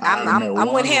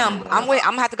 I'm with him. I'm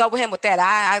gonna have to go with him with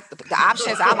that. The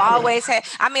options I've always had.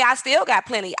 I mean, I still got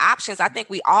plenty options. I think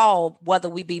we all, whether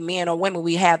we be men or women,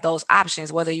 we have those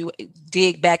options. Whether you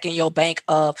dig back in your bank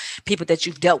of people that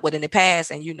you've dealt with in the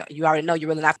past, and you already know you're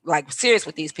really not like serious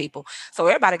with these people. So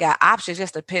everybody got options.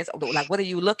 Just depends. Like, what are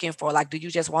you looking for? Like, do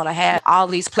you just want to have all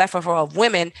these plethora of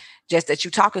women just that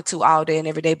you're talking to all day and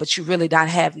every day, but you really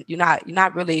you're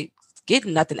not really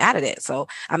getting nothing out of that. So,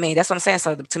 I mean, that's what I'm saying.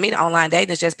 So to me, the online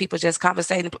dating is just people just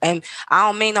conversating. And I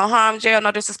don't mean no harm, Gerald,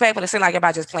 no disrespect, but it seems like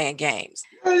everybody just playing games.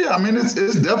 Yeah. I mean, it's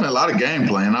definitely a lot of game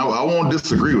playing. I won't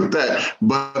disagree with that.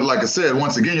 But like I said,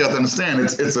 once again, you have to understand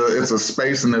it's a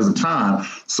space and there's a time.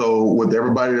 So with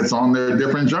everybody that's on their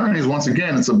different journeys, once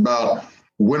again, it's about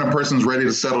when a person's ready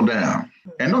to settle down.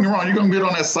 And don't get me wrong, you're going to get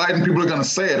on that site and people are going to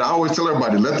say it. I always tell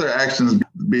everybody, let their actions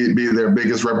be their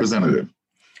biggest representative.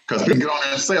 Because people get on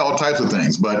there and say all types of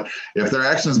things, but if their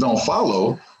actions don't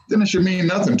follow, then it should mean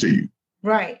nothing to you.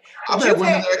 Right. I've had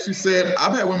women that actually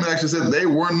said they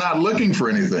were not looking for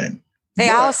anything. They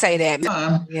all say that.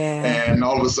 Yeah. And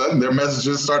all of a sudden their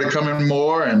messages started coming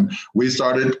more and we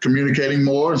started communicating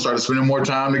more and started spending more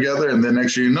time together. And then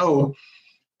next year, you know,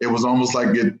 it was almost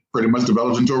like it pretty much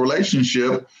developed into a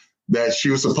relationship that she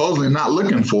was supposedly not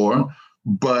looking for.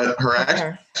 But her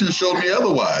actions showed me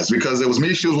otherwise, because it was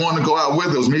me she was wanting to go out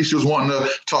with. It was me she was wanting to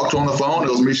talk to on the phone. It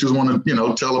was me she was wanting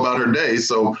to, tell about her day.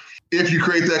 So if you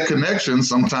create that connection,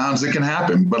 sometimes it can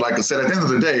happen. But like I said, at the end of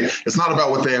the day, it's not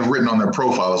about what they have written on their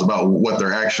profile. It's about what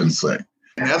their actions say.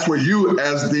 And that's where you,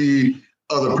 as the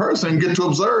other person, get to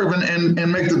observe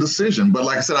and make the decision. But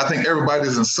like I said, I think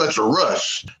everybody's in such a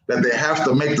rush that they have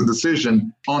to make the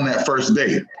decision on that first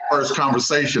date, first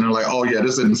conversation, and like, oh yeah,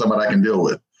 this isn't somebody I can deal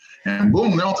with. And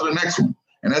boom, they're on to the next one.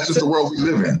 And that's just the world we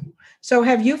live in. So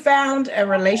have you found a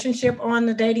relationship on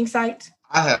the dating sites?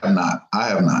 I have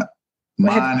not.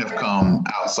 Mine have come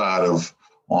outside of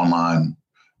online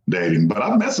dating, but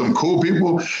I've met some cool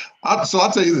people. So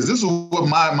I'll tell you this is what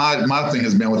my thing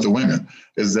has been with the women,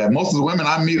 is that most of the women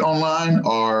I meet online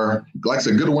are, like I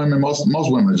said, good women. Most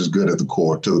women are just good at the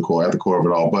core of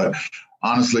it all. But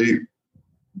honestly,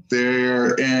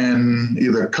 they're in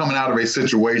either coming out of a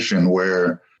situation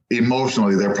where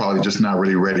emotionally, they're probably just not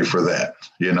really ready for that,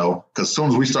 because as soon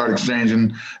as we start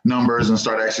exchanging numbers and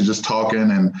start actually just talking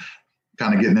and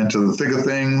kind of getting into the thick of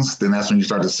things, then that's when you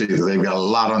start to see that they've got a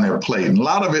lot on their plate. And a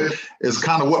lot of it is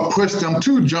kind of what pushed them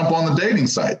to jump on the dating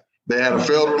site. They had a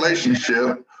failed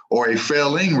relationship or a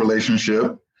failing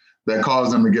relationship that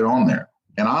caused them to get on there.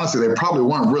 And honestly, they probably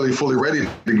weren't really fully ready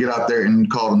to get out there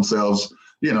and call themselves,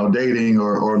 dating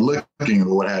or looking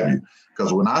or what have you.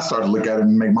 Because when I started to look at it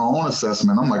and make my own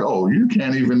assessment, I'm like, oh, you're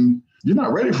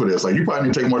not ready for this. Like, you probably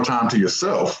need to take more time to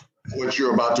yourself, what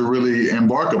you're about to really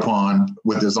embark upon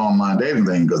with this online dating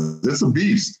thing, because it's a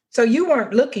beast. So you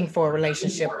weren't looking for a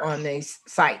relationship on these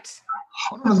sites?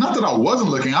 It's not that I wasn't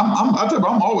looking. I'm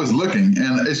always looking.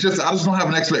 And it's just, I just don't have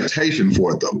an expectation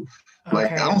for it, though.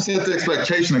 Like, I don't set the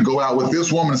expectation to go out with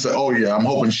this woman and say, oh, yeah, I'm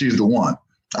hoping she's the one.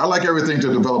 I like everything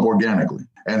to develop organically.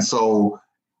 And so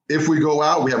if we go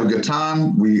out, we have a good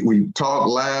time, we talk,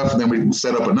 laugh, and then we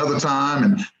set up another time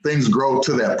and things grow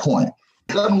to that point.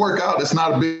 If it doesn't work out, it's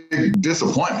not a big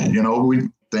disappointment.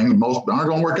 Things most aren't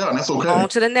going to work out, and that's okay. On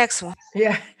to the next one.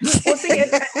 Yeah. Well, see,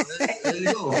 there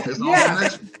you go. It's on to the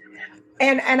next one.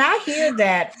 And I hear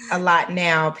that a lot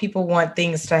now. People want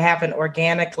things to happen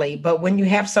organically, but when you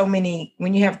have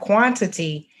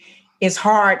quantity, it's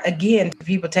hard, again, for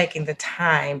people taking the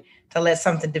time to let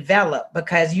something develop,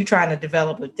 because you're trying to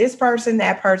develop with this person,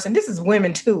 that person. This is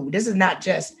women too. This is not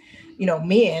just,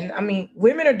 men. I mean,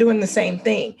 women are doing the same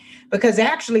thing, because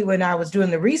actually when I was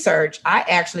doing the research, I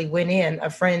actually went in,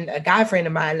 a guy friend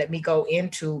of mine let me go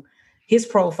into his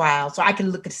profile so I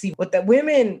can look and see what the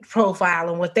women profile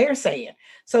and what they're saying.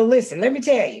 So listen, let me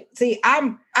tell you,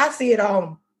 I see it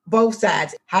on both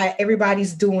sides, how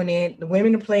everybody's doing it. The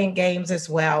women are playing games as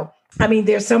well. I mean,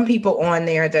 there's some people on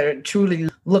there that are truly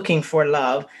looking for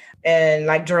love. And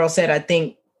like Gerald said, I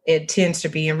think it tends to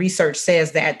be, and research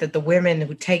says that the women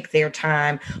who take their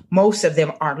time, most of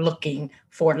them are looking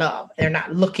for love. They're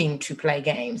not looking to play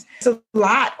games. It's a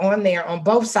lot on there on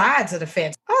both sides of the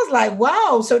fence. I was like,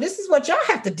 wow, so this is what y'all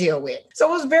have to deal with. So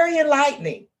it was very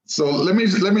enlightening. So let me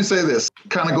say this,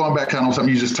 kind of going back on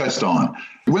something you just touched on.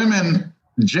 Women,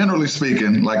 generally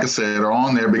speaking, like I said, are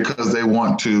on there because they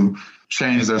want to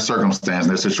change their circumstance,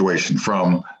 their situation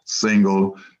from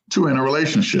single to in a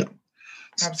relationship.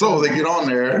 Absolutely. So they get on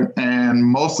there, and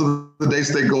most of the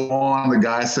dates they go on, the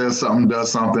guy says something, does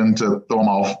something to throw them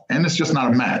off, and it's just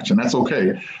not a match, and that's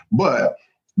okay. But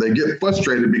They get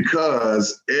frustrated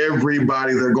because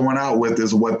everybody they're going out with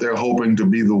is what they're hoping to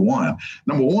be the one.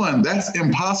 Number one, that's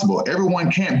impossible. Everyone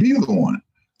can't be the one.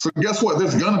 So guess what?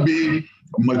 There's going to be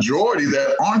a majority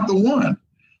that aren't the one.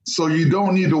 So you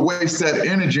don't need to waste that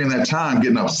energy and that time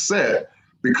getting upset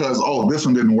because, oh, this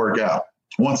one didn't work out.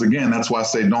 Once again, that's why I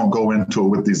say don't go into it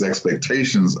with these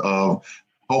expectations of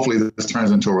hopefully this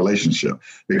turns into a relationship,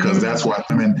 because that's why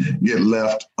women get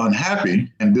left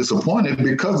unhappy and disappointed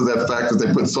because of that fact that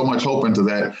they put so much hope into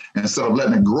that instead of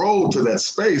letting it grow to that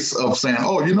space of saying,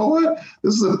 oh, you know what?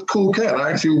 This is a cool cat.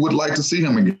 I actually would like to see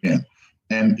him again.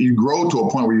 And you grow to a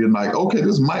point where you're like, okay,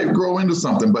 this might grow into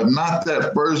something, but not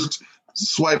that first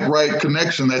swipe right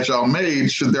connection that y'all made.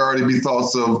 Should there already be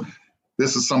thoughts of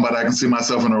this is somebody I can see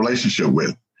myself in a relationship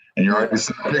with? And you're already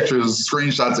seeing pictures,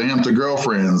 screenshots of him to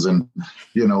girlfriends, and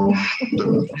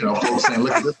folks saying,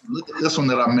 look at this one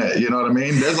that I met. You know what I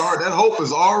mean? That hope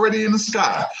is already in the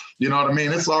sky. You know what I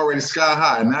mean? It's already sky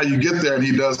high. And now you get there and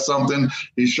he does something.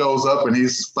 He shows up and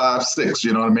he's 5'6".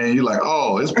 You know what I mean? You're like,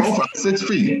 oh, his profile 6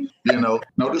 feet. No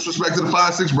disrespect to the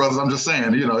 5'6" brothers. I'm just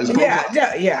saying, his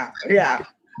profile. Yeah.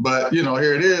 But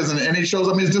here it is, and he shows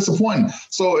up and he's disappointing.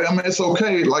 So I mean, it's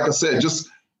okay. Like I said, just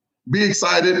be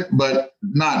excited, but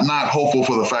not hopeful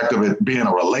for the fact of it being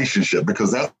a relationship,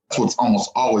 because that's what's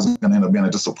almost always going to end up being a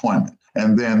disappointment.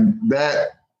 And then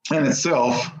that in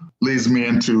itself leads me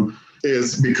into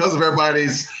is because of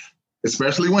everybody's,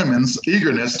 especially women's,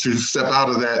 eagerness to step out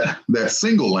of that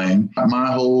single lane.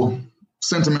 My whole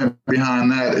sentiment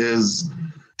behind that is,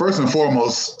 first and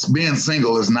foremost, being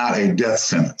single is not a death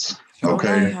sentence.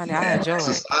 Okay, honey, I enjoy it.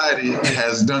 Society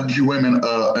has done you women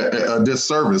a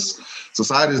disservice.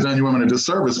 Society has done you women a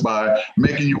disservice by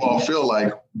making you all feel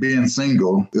like being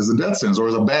single is a death sentence or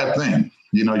is a bad thing.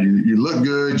 You look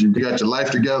good, you got your life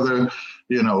together,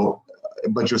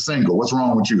 but you're single. What's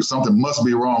wrong with you? Something must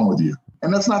be wrong with you.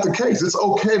 And that's not the case. It's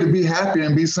okay to be happy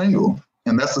and be single.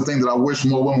 And that's the thing that I wish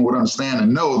more women would understand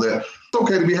and know, that it's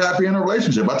okay to be happy in a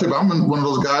relationship. I tell you, I'm one of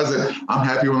those guys that I'm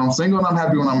happy when I'm single and I'm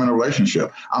happy when I'm in a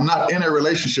relationship. I'm not in a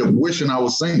relationship wishing I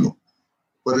was single.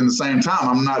 But in the same time,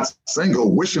 I'm not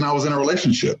single wishing I was in a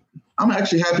relationship. I'm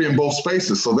actually happy in both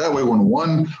spaces. So that way, when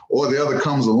one or the other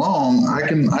comes along, I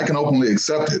can openly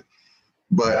accept it.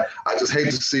 But I just hate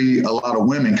to see a lot of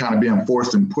women kind of being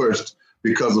forced and pushed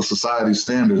because of society's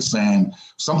standards, saying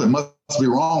something must be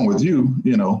wrong with you,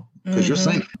 because you're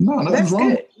single. No, nothing's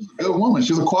wrong. She's a good woman.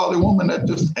 She's a quality woman that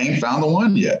just ain't found the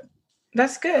one yet.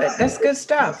 That's good. That's good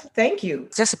stuff. Thank you.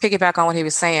 Just to piggyback on what he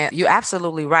was saying, you're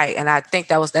absolutely right. And I think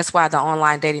that's why the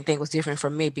online dating thing was different for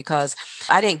me, because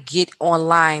I didn't get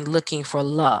online looking for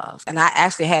love. And I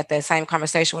actually had that same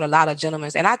conversation with a lot of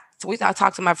gentlemen. And I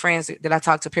talk to my friends that I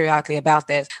talk to periodically about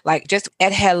that. Like, just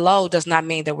at hello does not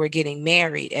mean that we're getting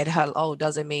married. At hello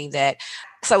doesn't mean that.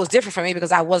 So it was different for me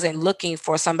because I wasn't looking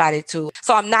for somebody so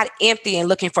I'm not empty and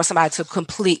looking for somebody to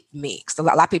complete me. So a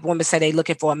lot of people, women say they're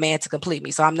looking for a man to complete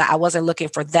me. So I wasn't looking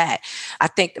for that. I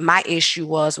think my issue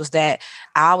was that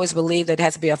I always believe that there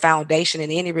has to be a foundation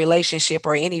in any relationship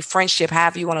or any friendship,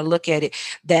 however you want to look at it,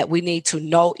 that we need to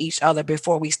know each other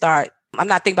before we start. I'm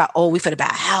not thinking about, we finna buy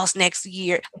a house next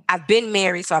year. I've been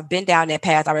married, so I've been down that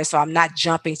path already. So I'm not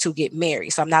jumping to get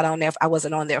married. So I'm not on there. I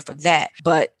wasn't on there for that.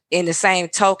 But in the same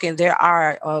token, there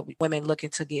are women looking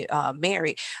to get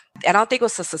married. I don't think it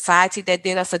was the society that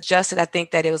did us adjust it. I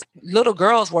think that it was little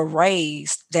girls were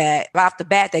raised that right off the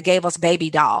bat, they gave us baby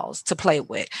dolls to play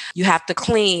with. You have to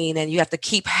clean and you have to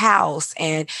keep house,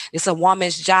 and it's a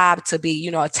woman's job to be,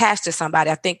 attached to somebody.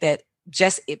 I think that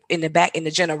just in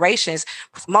the generations,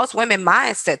 most women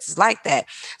mindsets is like that.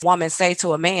 Women say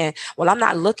to a man, well, I'm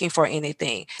not looking for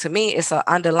anything. To me, it's an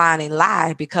underlying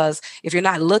lie, because if you're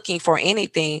not looking for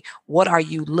anything, what are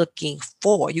you looking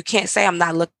for? You can't say I'm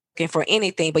not looking for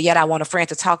anything, but yet I want a friend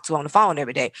to talk to on the phone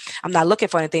every day. I'm not looking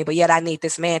for anything, but yet I need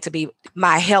this man to be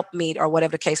my helpmeet or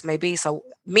whatever the case may be. So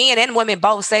men and women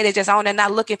both say they just on there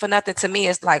not looking for nothing. To me,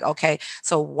 it's like, okay,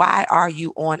 so why are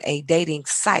you on a dating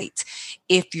site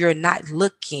if you're not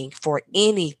looking for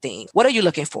anything? What are you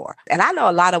looking for? And I know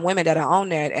a lot of women that are on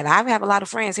there, and I have a lot of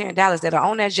friends here in Dallas that are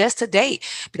on there just to date.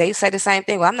 But they say the same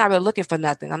thing. Well, I'm not really looking for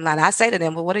nothing. I say to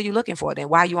them, well, what are you looking for then?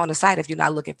 Why are you on the site if you're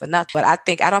not looking for nothing? But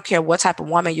I don't care what type of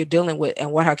woman you're dealing with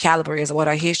and what her caliber is or what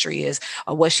her history is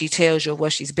or what she tells you or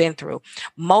what she's been through.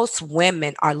 Most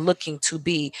women are looking to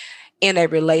be in a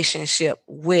relationship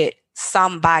with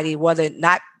somebody, whether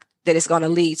not that it's going to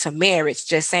lead to marriage,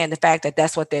 just saying the fact that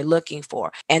that's what they're looking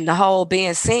for. And the whole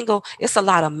being single, it's a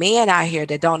lot of men out here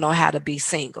that don't know how to be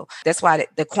single. That's why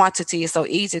the quantity is so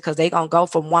easy, because they're going to go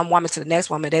from one woman to the next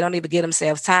woman. They don't even give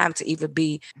themselves time to even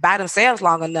be by themselves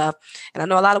long enough. And I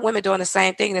know a lot of women doing the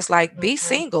same thing. It's like, be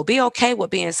single, be okay with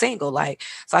being single. Like,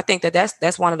 so I think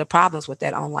that's one of the problems with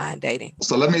that online dating.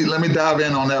 So let me dive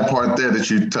in on that part there that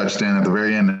you touched in at the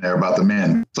very end there about the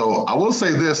men. So I will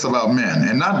say this about men,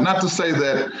 and not to say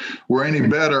that we're any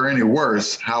better or any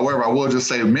worse. However, I will just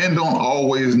say men don't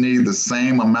always need the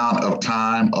same amount of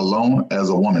time alone as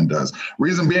a woman does.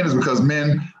 Reason being is because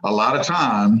men, a lot of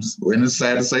times, and it's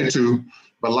sad to say too,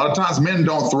 but a lot of times men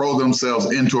don't throw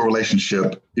themselves into a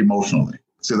relationship emotionally.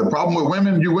 See, the problem with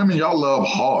women, you women, y'all love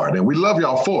hard, and we love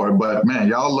y'all for it, but man,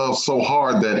 y'all love so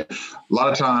hard that a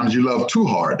lot of times you love too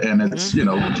hard, and it's,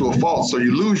 to a fault. So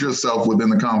you lose yourself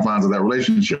within the confines of that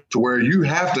relationship to where you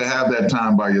have to have that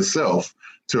time by yourself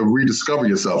to rediscover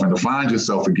yourself and to find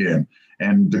yourself again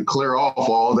and to clear off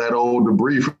all that old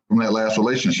debris from that last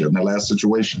relationship, that last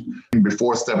situation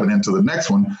before stepping into the next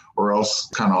one, or else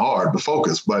kind of hard to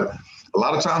focus. But a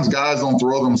lot of times guys don't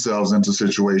throw themselves into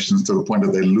situations to the point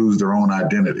that they lose their own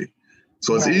identity.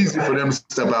 So it's easy for them to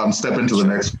step out and step into the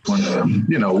next one,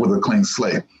 with a clean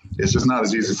slate. It's just not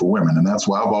as easy for women. And that's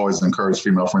why I've always encouraged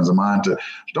female friends of mine to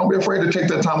don't be afraid to take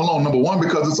that time alone. Number one,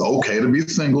 because it's okay to be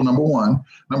single, number one.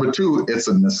 Number two, it's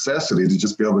a necessity to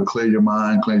just be able to clear your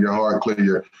mind, clear your heart, clear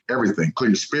your everything,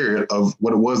 clear your spirit of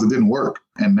what it was that didn't work.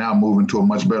 And now move into a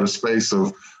much better space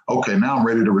of, okay, now I'm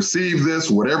ready to receive this,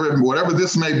 whatever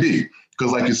this may be.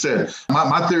 Because like you said,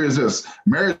 my theory is this: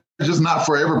 marriage is not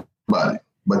for everybody,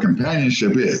 but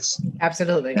companionship is.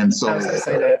 Absolutely. And so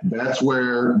that's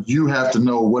where you have to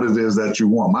know what it is that you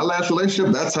want. My last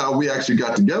relationship, that's how we actually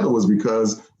got together, was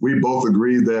because we both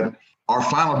agreed that our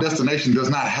final destination does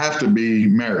not have to be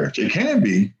marriage. It can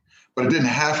be, but it didn't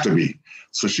have to be.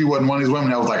 So she wasn't one of these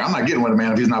women that was like, I'm not getting with a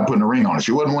man if he's not putting a ring on it.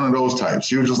 She wasn't one of those types.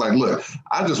 She was just like, look,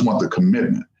 I just want the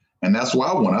commitment. And that's what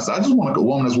I want. I said, I just want a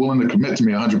woman that's willing to commit to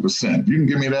me 100%. If you can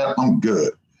give me that, I'm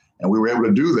good. And we were able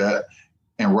to do that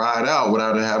and ride out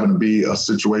without it having to be a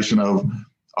situation of,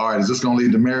 all right, is this going to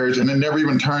lead to marriage? And it never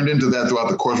even turned into that throughout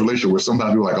the course of the relationship, where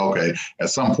sometimes people are like, okay, at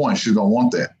some point she's going to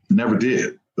want that. Never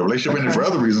did. The relationship ended for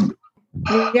other reasons.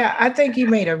 Yeah, I think you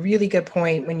made a really good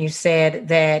point when you said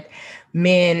that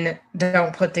men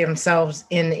don't put themselves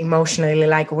in emotionally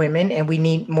like women, and we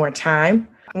need more time.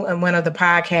 In one of the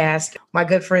podcasts, my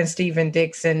good friend Stephen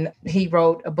Dixon, he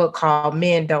wrote a book called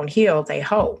Men Don't Heal, They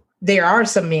Hoe. There are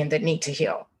some men that need to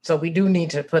heal. So we do need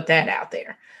to put that out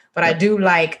there. But I do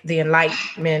like the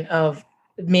enlightenment of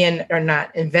men are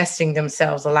not investing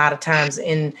themselves a lot of times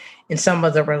in some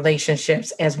of the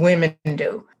relationships as women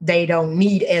do. They don't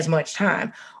need as much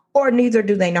time, or neither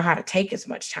do they know how to take as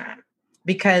much time.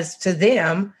 Because to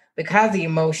them, because the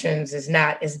emotions is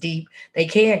not as deep, they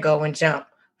can't go and jump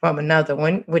from another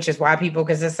one, which is why people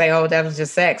can just say, oh, that was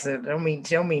just sex. It don't mean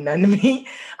nothing to me.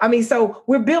 I mean, so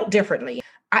we're built differently.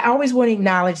 I always want to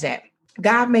acknowledge that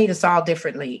God made us all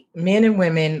differently, men and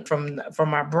women, from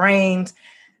our brains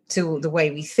to the way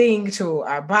we think, to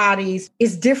our bodies,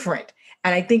 is different.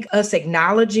 And I think us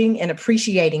acknowledging and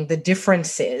appreciating the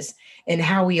differences in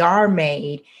how we are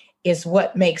made is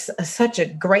what makes such a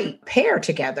great pair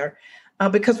together.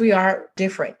 Because we are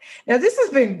different. Now, this has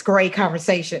been great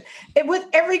conversation. And with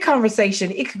every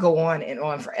conversation, it could go on and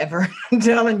on forever. I'm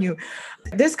telling you,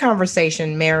 this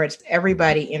conversation merits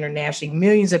everybody internationally.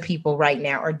 Millions of people right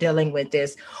now are dealing with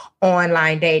this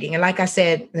online dating. And like I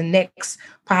said, the next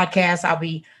podcast, I'll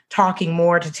be talking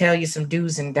more to tell you some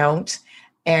do's and don'ts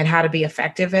and how to be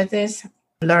effective at this.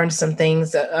 Learn some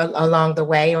things along the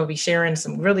way. I'll be sharing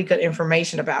some really good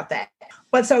information about that.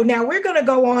 But so now we're going to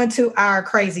go on to our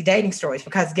crazy dating stories,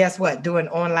 because guess what? Doing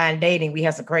online dating, we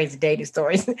have some crazy dating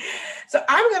stories. So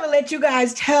I'm going to let you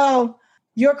guys tell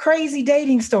your crazy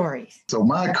dating stories. So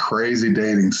my crazy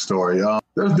dating story,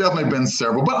 there's definitely been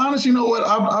several, but honestly, you know what?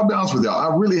 I'll be honest with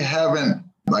y'all. I really haven't.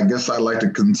 I guess I like to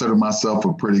consider myself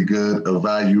a pretty good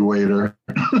evaluator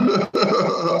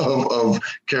of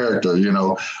character,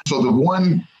 So the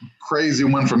one crazy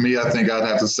one for me, I think I'd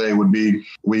have to say would be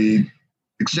we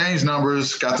exchanged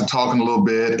numbers, got to talking a little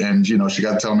bit, and, she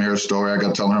got to tell me her story. I got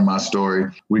to tell her my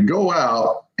story. We go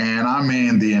out, and I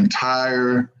mean the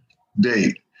entire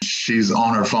date, she's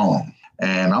on her phone.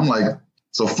 And I'm like,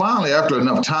 so finally, after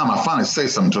enough time, I finally say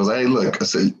something to her. I was like, hey, look, I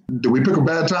said, did we pick a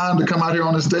bad time to come out here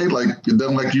on this date? Like, it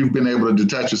doesn't like you've been able to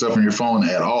detach yourself from your phone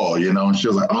at all, And she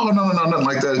was like, oh, no, nothing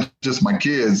like that. It's just my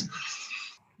kids.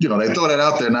 they throw that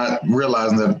out there, not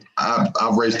realizing that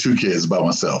I've raised 2 kids by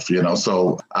myself,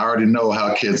 so I already know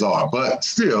how kids are. But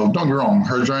still, don't get me wrong,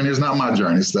 her journey is not my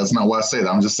journey. So that's not why I say that.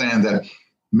 I'm just saying that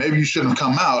maybe you shouldn't have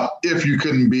come out if you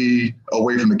couldn't be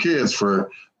away from the kids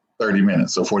for 30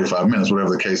 minutes or 45 minutes,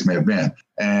 whatever the case may have been.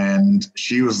 And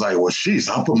she was like, well,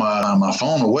 I'll put my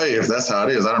phone away if that's how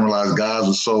it is. I didn't realize guys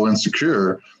were so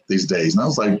insecure these days. And I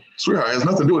was like, sweetheart, it has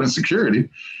nothing to do with insecurity.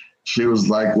 She was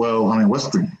like, well, I mean, what's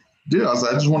the deal? I said,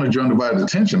 I just wanted your undivided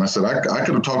attention. I said, I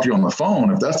could have talked to you on the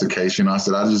phone if that's the case. I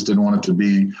said, I just didn't want it to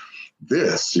be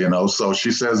this, So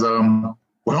she says, well,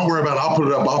 don't worry about it. I'll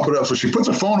put it up. So she puts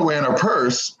her phone away in her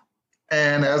purse.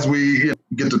 And as we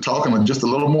get to talking just a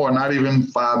little more, not even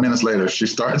 5 minutes later, she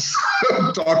starts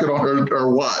talking on her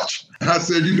watch. And I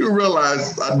said, you do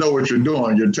realize I know what you're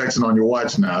doing. You're texting on your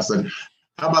watch now. I said,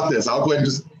 how about this? I'll go ahead and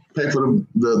just pay for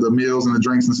the meals and the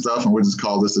drinks and stuff, and we'll just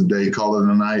call this a day, call it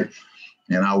a night,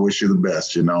 and I wish you the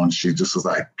best, And she just was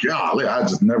like, golly, I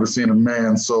just never seen a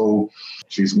man. So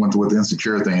she went with the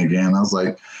insecure thing again. I was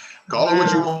like, call it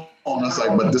what you want. And I was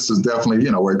like, but this is definitely,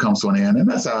 where it comes to an end. And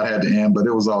that's how it had to end, but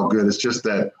it was all good. It's just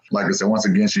that, like I said, once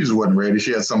again, she just wasn't ready.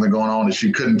 She had something going on that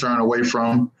she couldn't turn away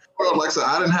from. Well, like I said,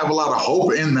 I didn't have a lot of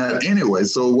hope in that anyway.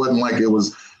 So it wasn't like it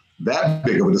was that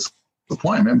big of a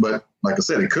disappointment. But like I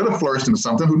said, it could have flourished into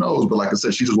something. Who knows? But like I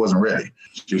said, she just wasn't ready.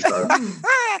 She started.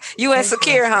 You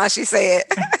insecure, huh? She said.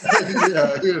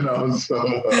 Yeah,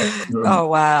 So, oh,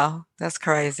 wow. That's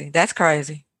crazy.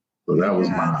 So that was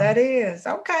mine. That is.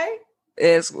 Okay.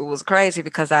 It was crazy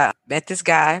because I met this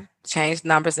guy, changed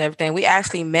numbers and everything. We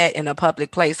actually met in a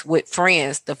public place with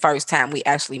friends the first time we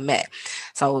actually met.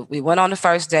 So we went on the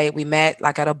first date. We met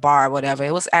like at a bar or whatever.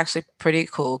 It was actually pretty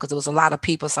cool because there was a lot of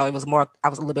people. So I was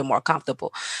a little bit more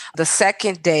comfortable. The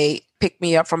second date picked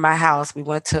me up from my house. We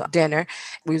went to dinner.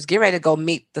 We was getting ready to go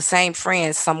meet the same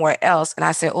friends somewhere else. And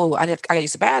I said, oh, I got to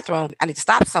use the bathroom. I need to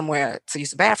stop somewhere to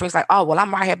use the bathroom. He's like, oh, well,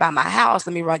 I'm right here by my house.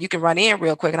 Let me run. You can run in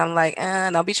real quick. And I'm like,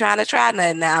 don't be trying to try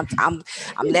nothing now. I'm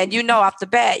letting you know off the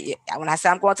bat. When I say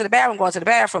I'm going to the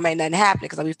bathroom, ain't nothing happening.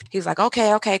 Because he's like,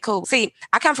 okay, cool. See,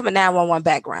 I come from a 911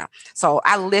 background. So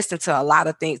I listened to a lot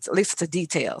of things, listen to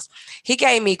details. He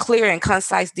gave me clear and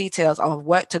concise details on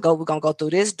what to go. We're going to go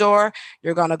through this door.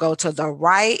 You're going to go to the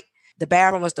right. The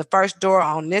bathroom was the first door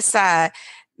on this side.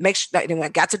 Make sure that when I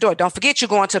got to the door, don't forget you're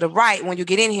going to the right when you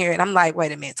get in here. And I'm like,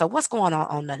 wait a minute. So what's going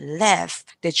on the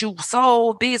left that you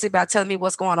so busy about telling me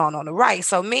what's going on the right?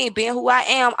 So me being who I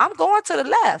am, I'm going to the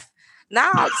left.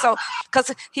 Now, so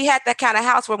because he had that kind of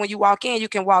house where when you walk in, you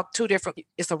can walk 2 different.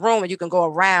 It's a room and you can go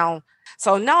around.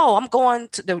 So no, I'm going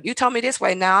to you told me this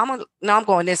way. Now I'm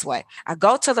going this way. I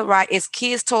go to the right. It's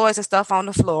kids' toys and stuff on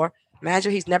the floor.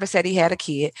 Imagine he's never said he had a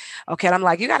kid. Okay, and I'm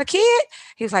like, you got a kid?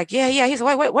 He's like, yeah. He's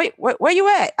like, wait, where you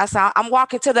at? I said, I'm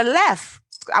walking to the left.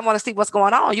 I want to see what's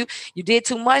going on. You did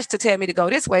too much to tell me to go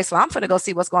this way, so I'm finna go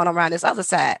see what's going on around this other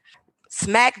side.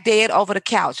 Smack dead over the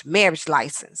couch, marriage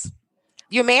license.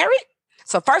 You married?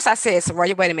 So first I said,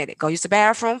 Soraya, wait a minute. Go use the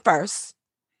bathroom first.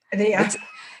 Yeah.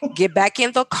 Get back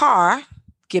in the car.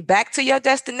 Get back to your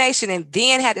destination and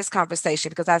then have this conversation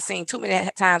because I've seen too many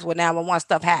times where 911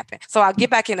 stuff happen. So I get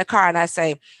back in the car and I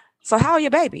say, so how old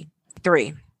your baby?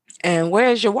 3. And where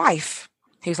is your wife?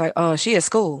 He's like, oh, she at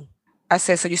school. I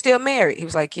said, so you still married? He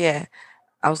was like, yeah.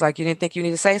 I was like, you didn't think you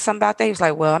need to say something about that? He was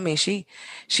like, well, I mean, she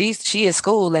is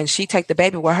school and she take the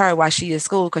baby with her while she is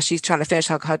school because she's trying to finish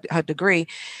her degree.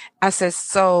 I said,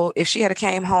 so if she had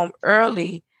came home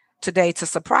early today to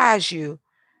surprise you,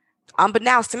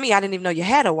 unbeknownst to me, I didn't even know you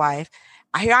had a wife.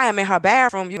 Here I am in her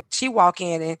bathroom. She walk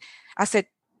in and I said,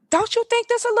 don't you think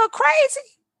this a little crazy?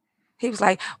 He was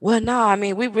like, well, no, I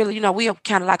mean, we really, we are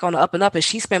kind of like on the up and up and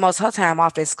she spent most of her time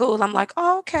off at school. I'm like,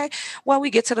 oh, okay. Well,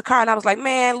 we get to the car and I was like,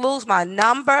 man, lose my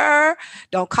number.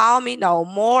 Don't call me no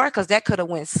more because that could have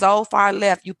went so far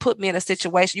left. You put me in a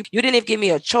situation. You didn't even give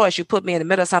me a choice. You put me in the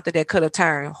middle of something that could have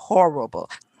turned horrible.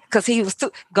 Because he was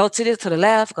go to the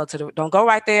left, don't go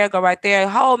right there, go right there.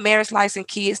 Whole marriage license,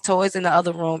 kids, toys in the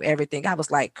other room, everything. I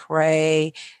was like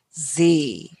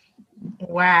crazy.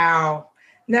 Wow.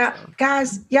 Now,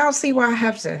 guys, y'all see why I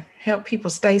have to help people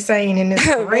stay sane in this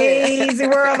crazy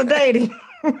world of dating.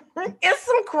 It's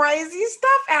some crazy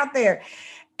stuff out there.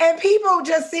 And people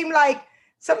just seem like,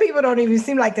 some people don't even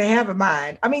seem like they have a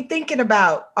mind. I mean, thinking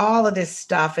about all of this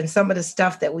stuff and some of the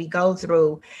stuff that we go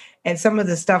through and some of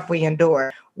the stuff we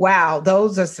endure. Wow,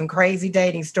 those are some crazy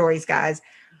dating stories, guys.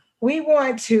 We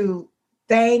want to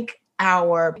thank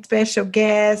our special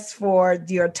guests for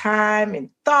your time and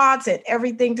thoughts and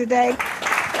everything today.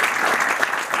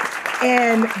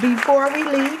 And before we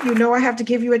leave, I have to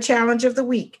give you a challenge of the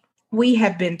week. We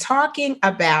have been talking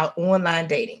about online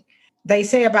dating. They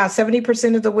say about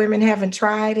 70% of the women haven't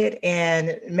tried it,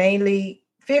 and mainly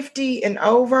 50 and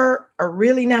over are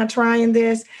really not trying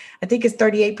this. I think it's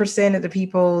 38% of the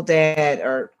people that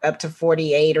are up to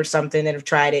 48 or something that have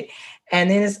tried it. And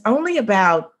then it's only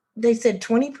about, they said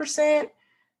 20%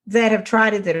 that have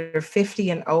tried it that are 50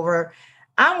 and over.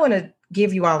 I want to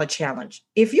give you all a challenge.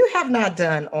 If you have not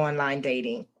done online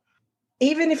dating,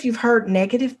 even if you've heard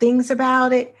negative things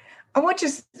about it, I want you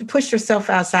to push yourself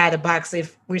outside the box.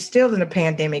 If we're still in a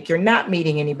pandemic, you're not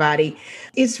meeting anybody.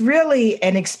 It's really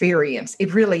an experience.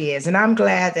 It really is. And I'm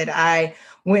glad that I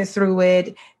went through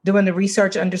it, doing the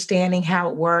research, understanding how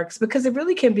it works, because it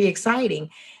really can be exciting.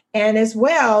 And as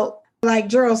well, like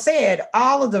Gerald said,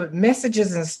 all of the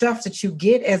messages and stuff that you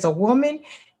get as a woman,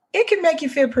 it can make you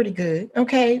feel pretty good.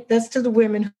 Okay. That's to the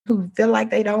women who feel like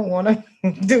they don't want to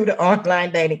do the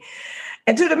online dating.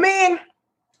 And to the men,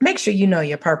 make sure you know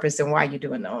your purpose and why you're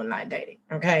doing the online dating.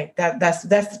 Okay. That's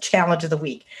the challenge of the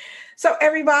week. So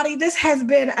everybody, this has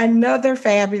been another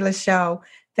fabulous show.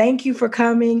 Thank you for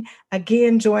coming.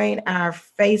 Again, join our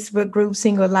Facebook group,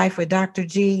 Single Life with Dr.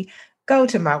 G. Go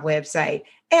to my website.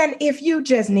 And if you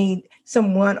just need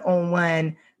some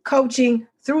one-on-one coaching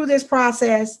through this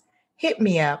process, hit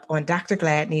me up on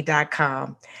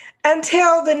drgladney.com.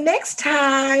 Until the next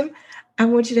time, I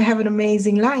want you to have an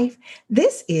amazing life.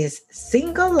 This is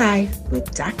Single Life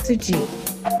with Dr. G.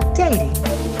 Dating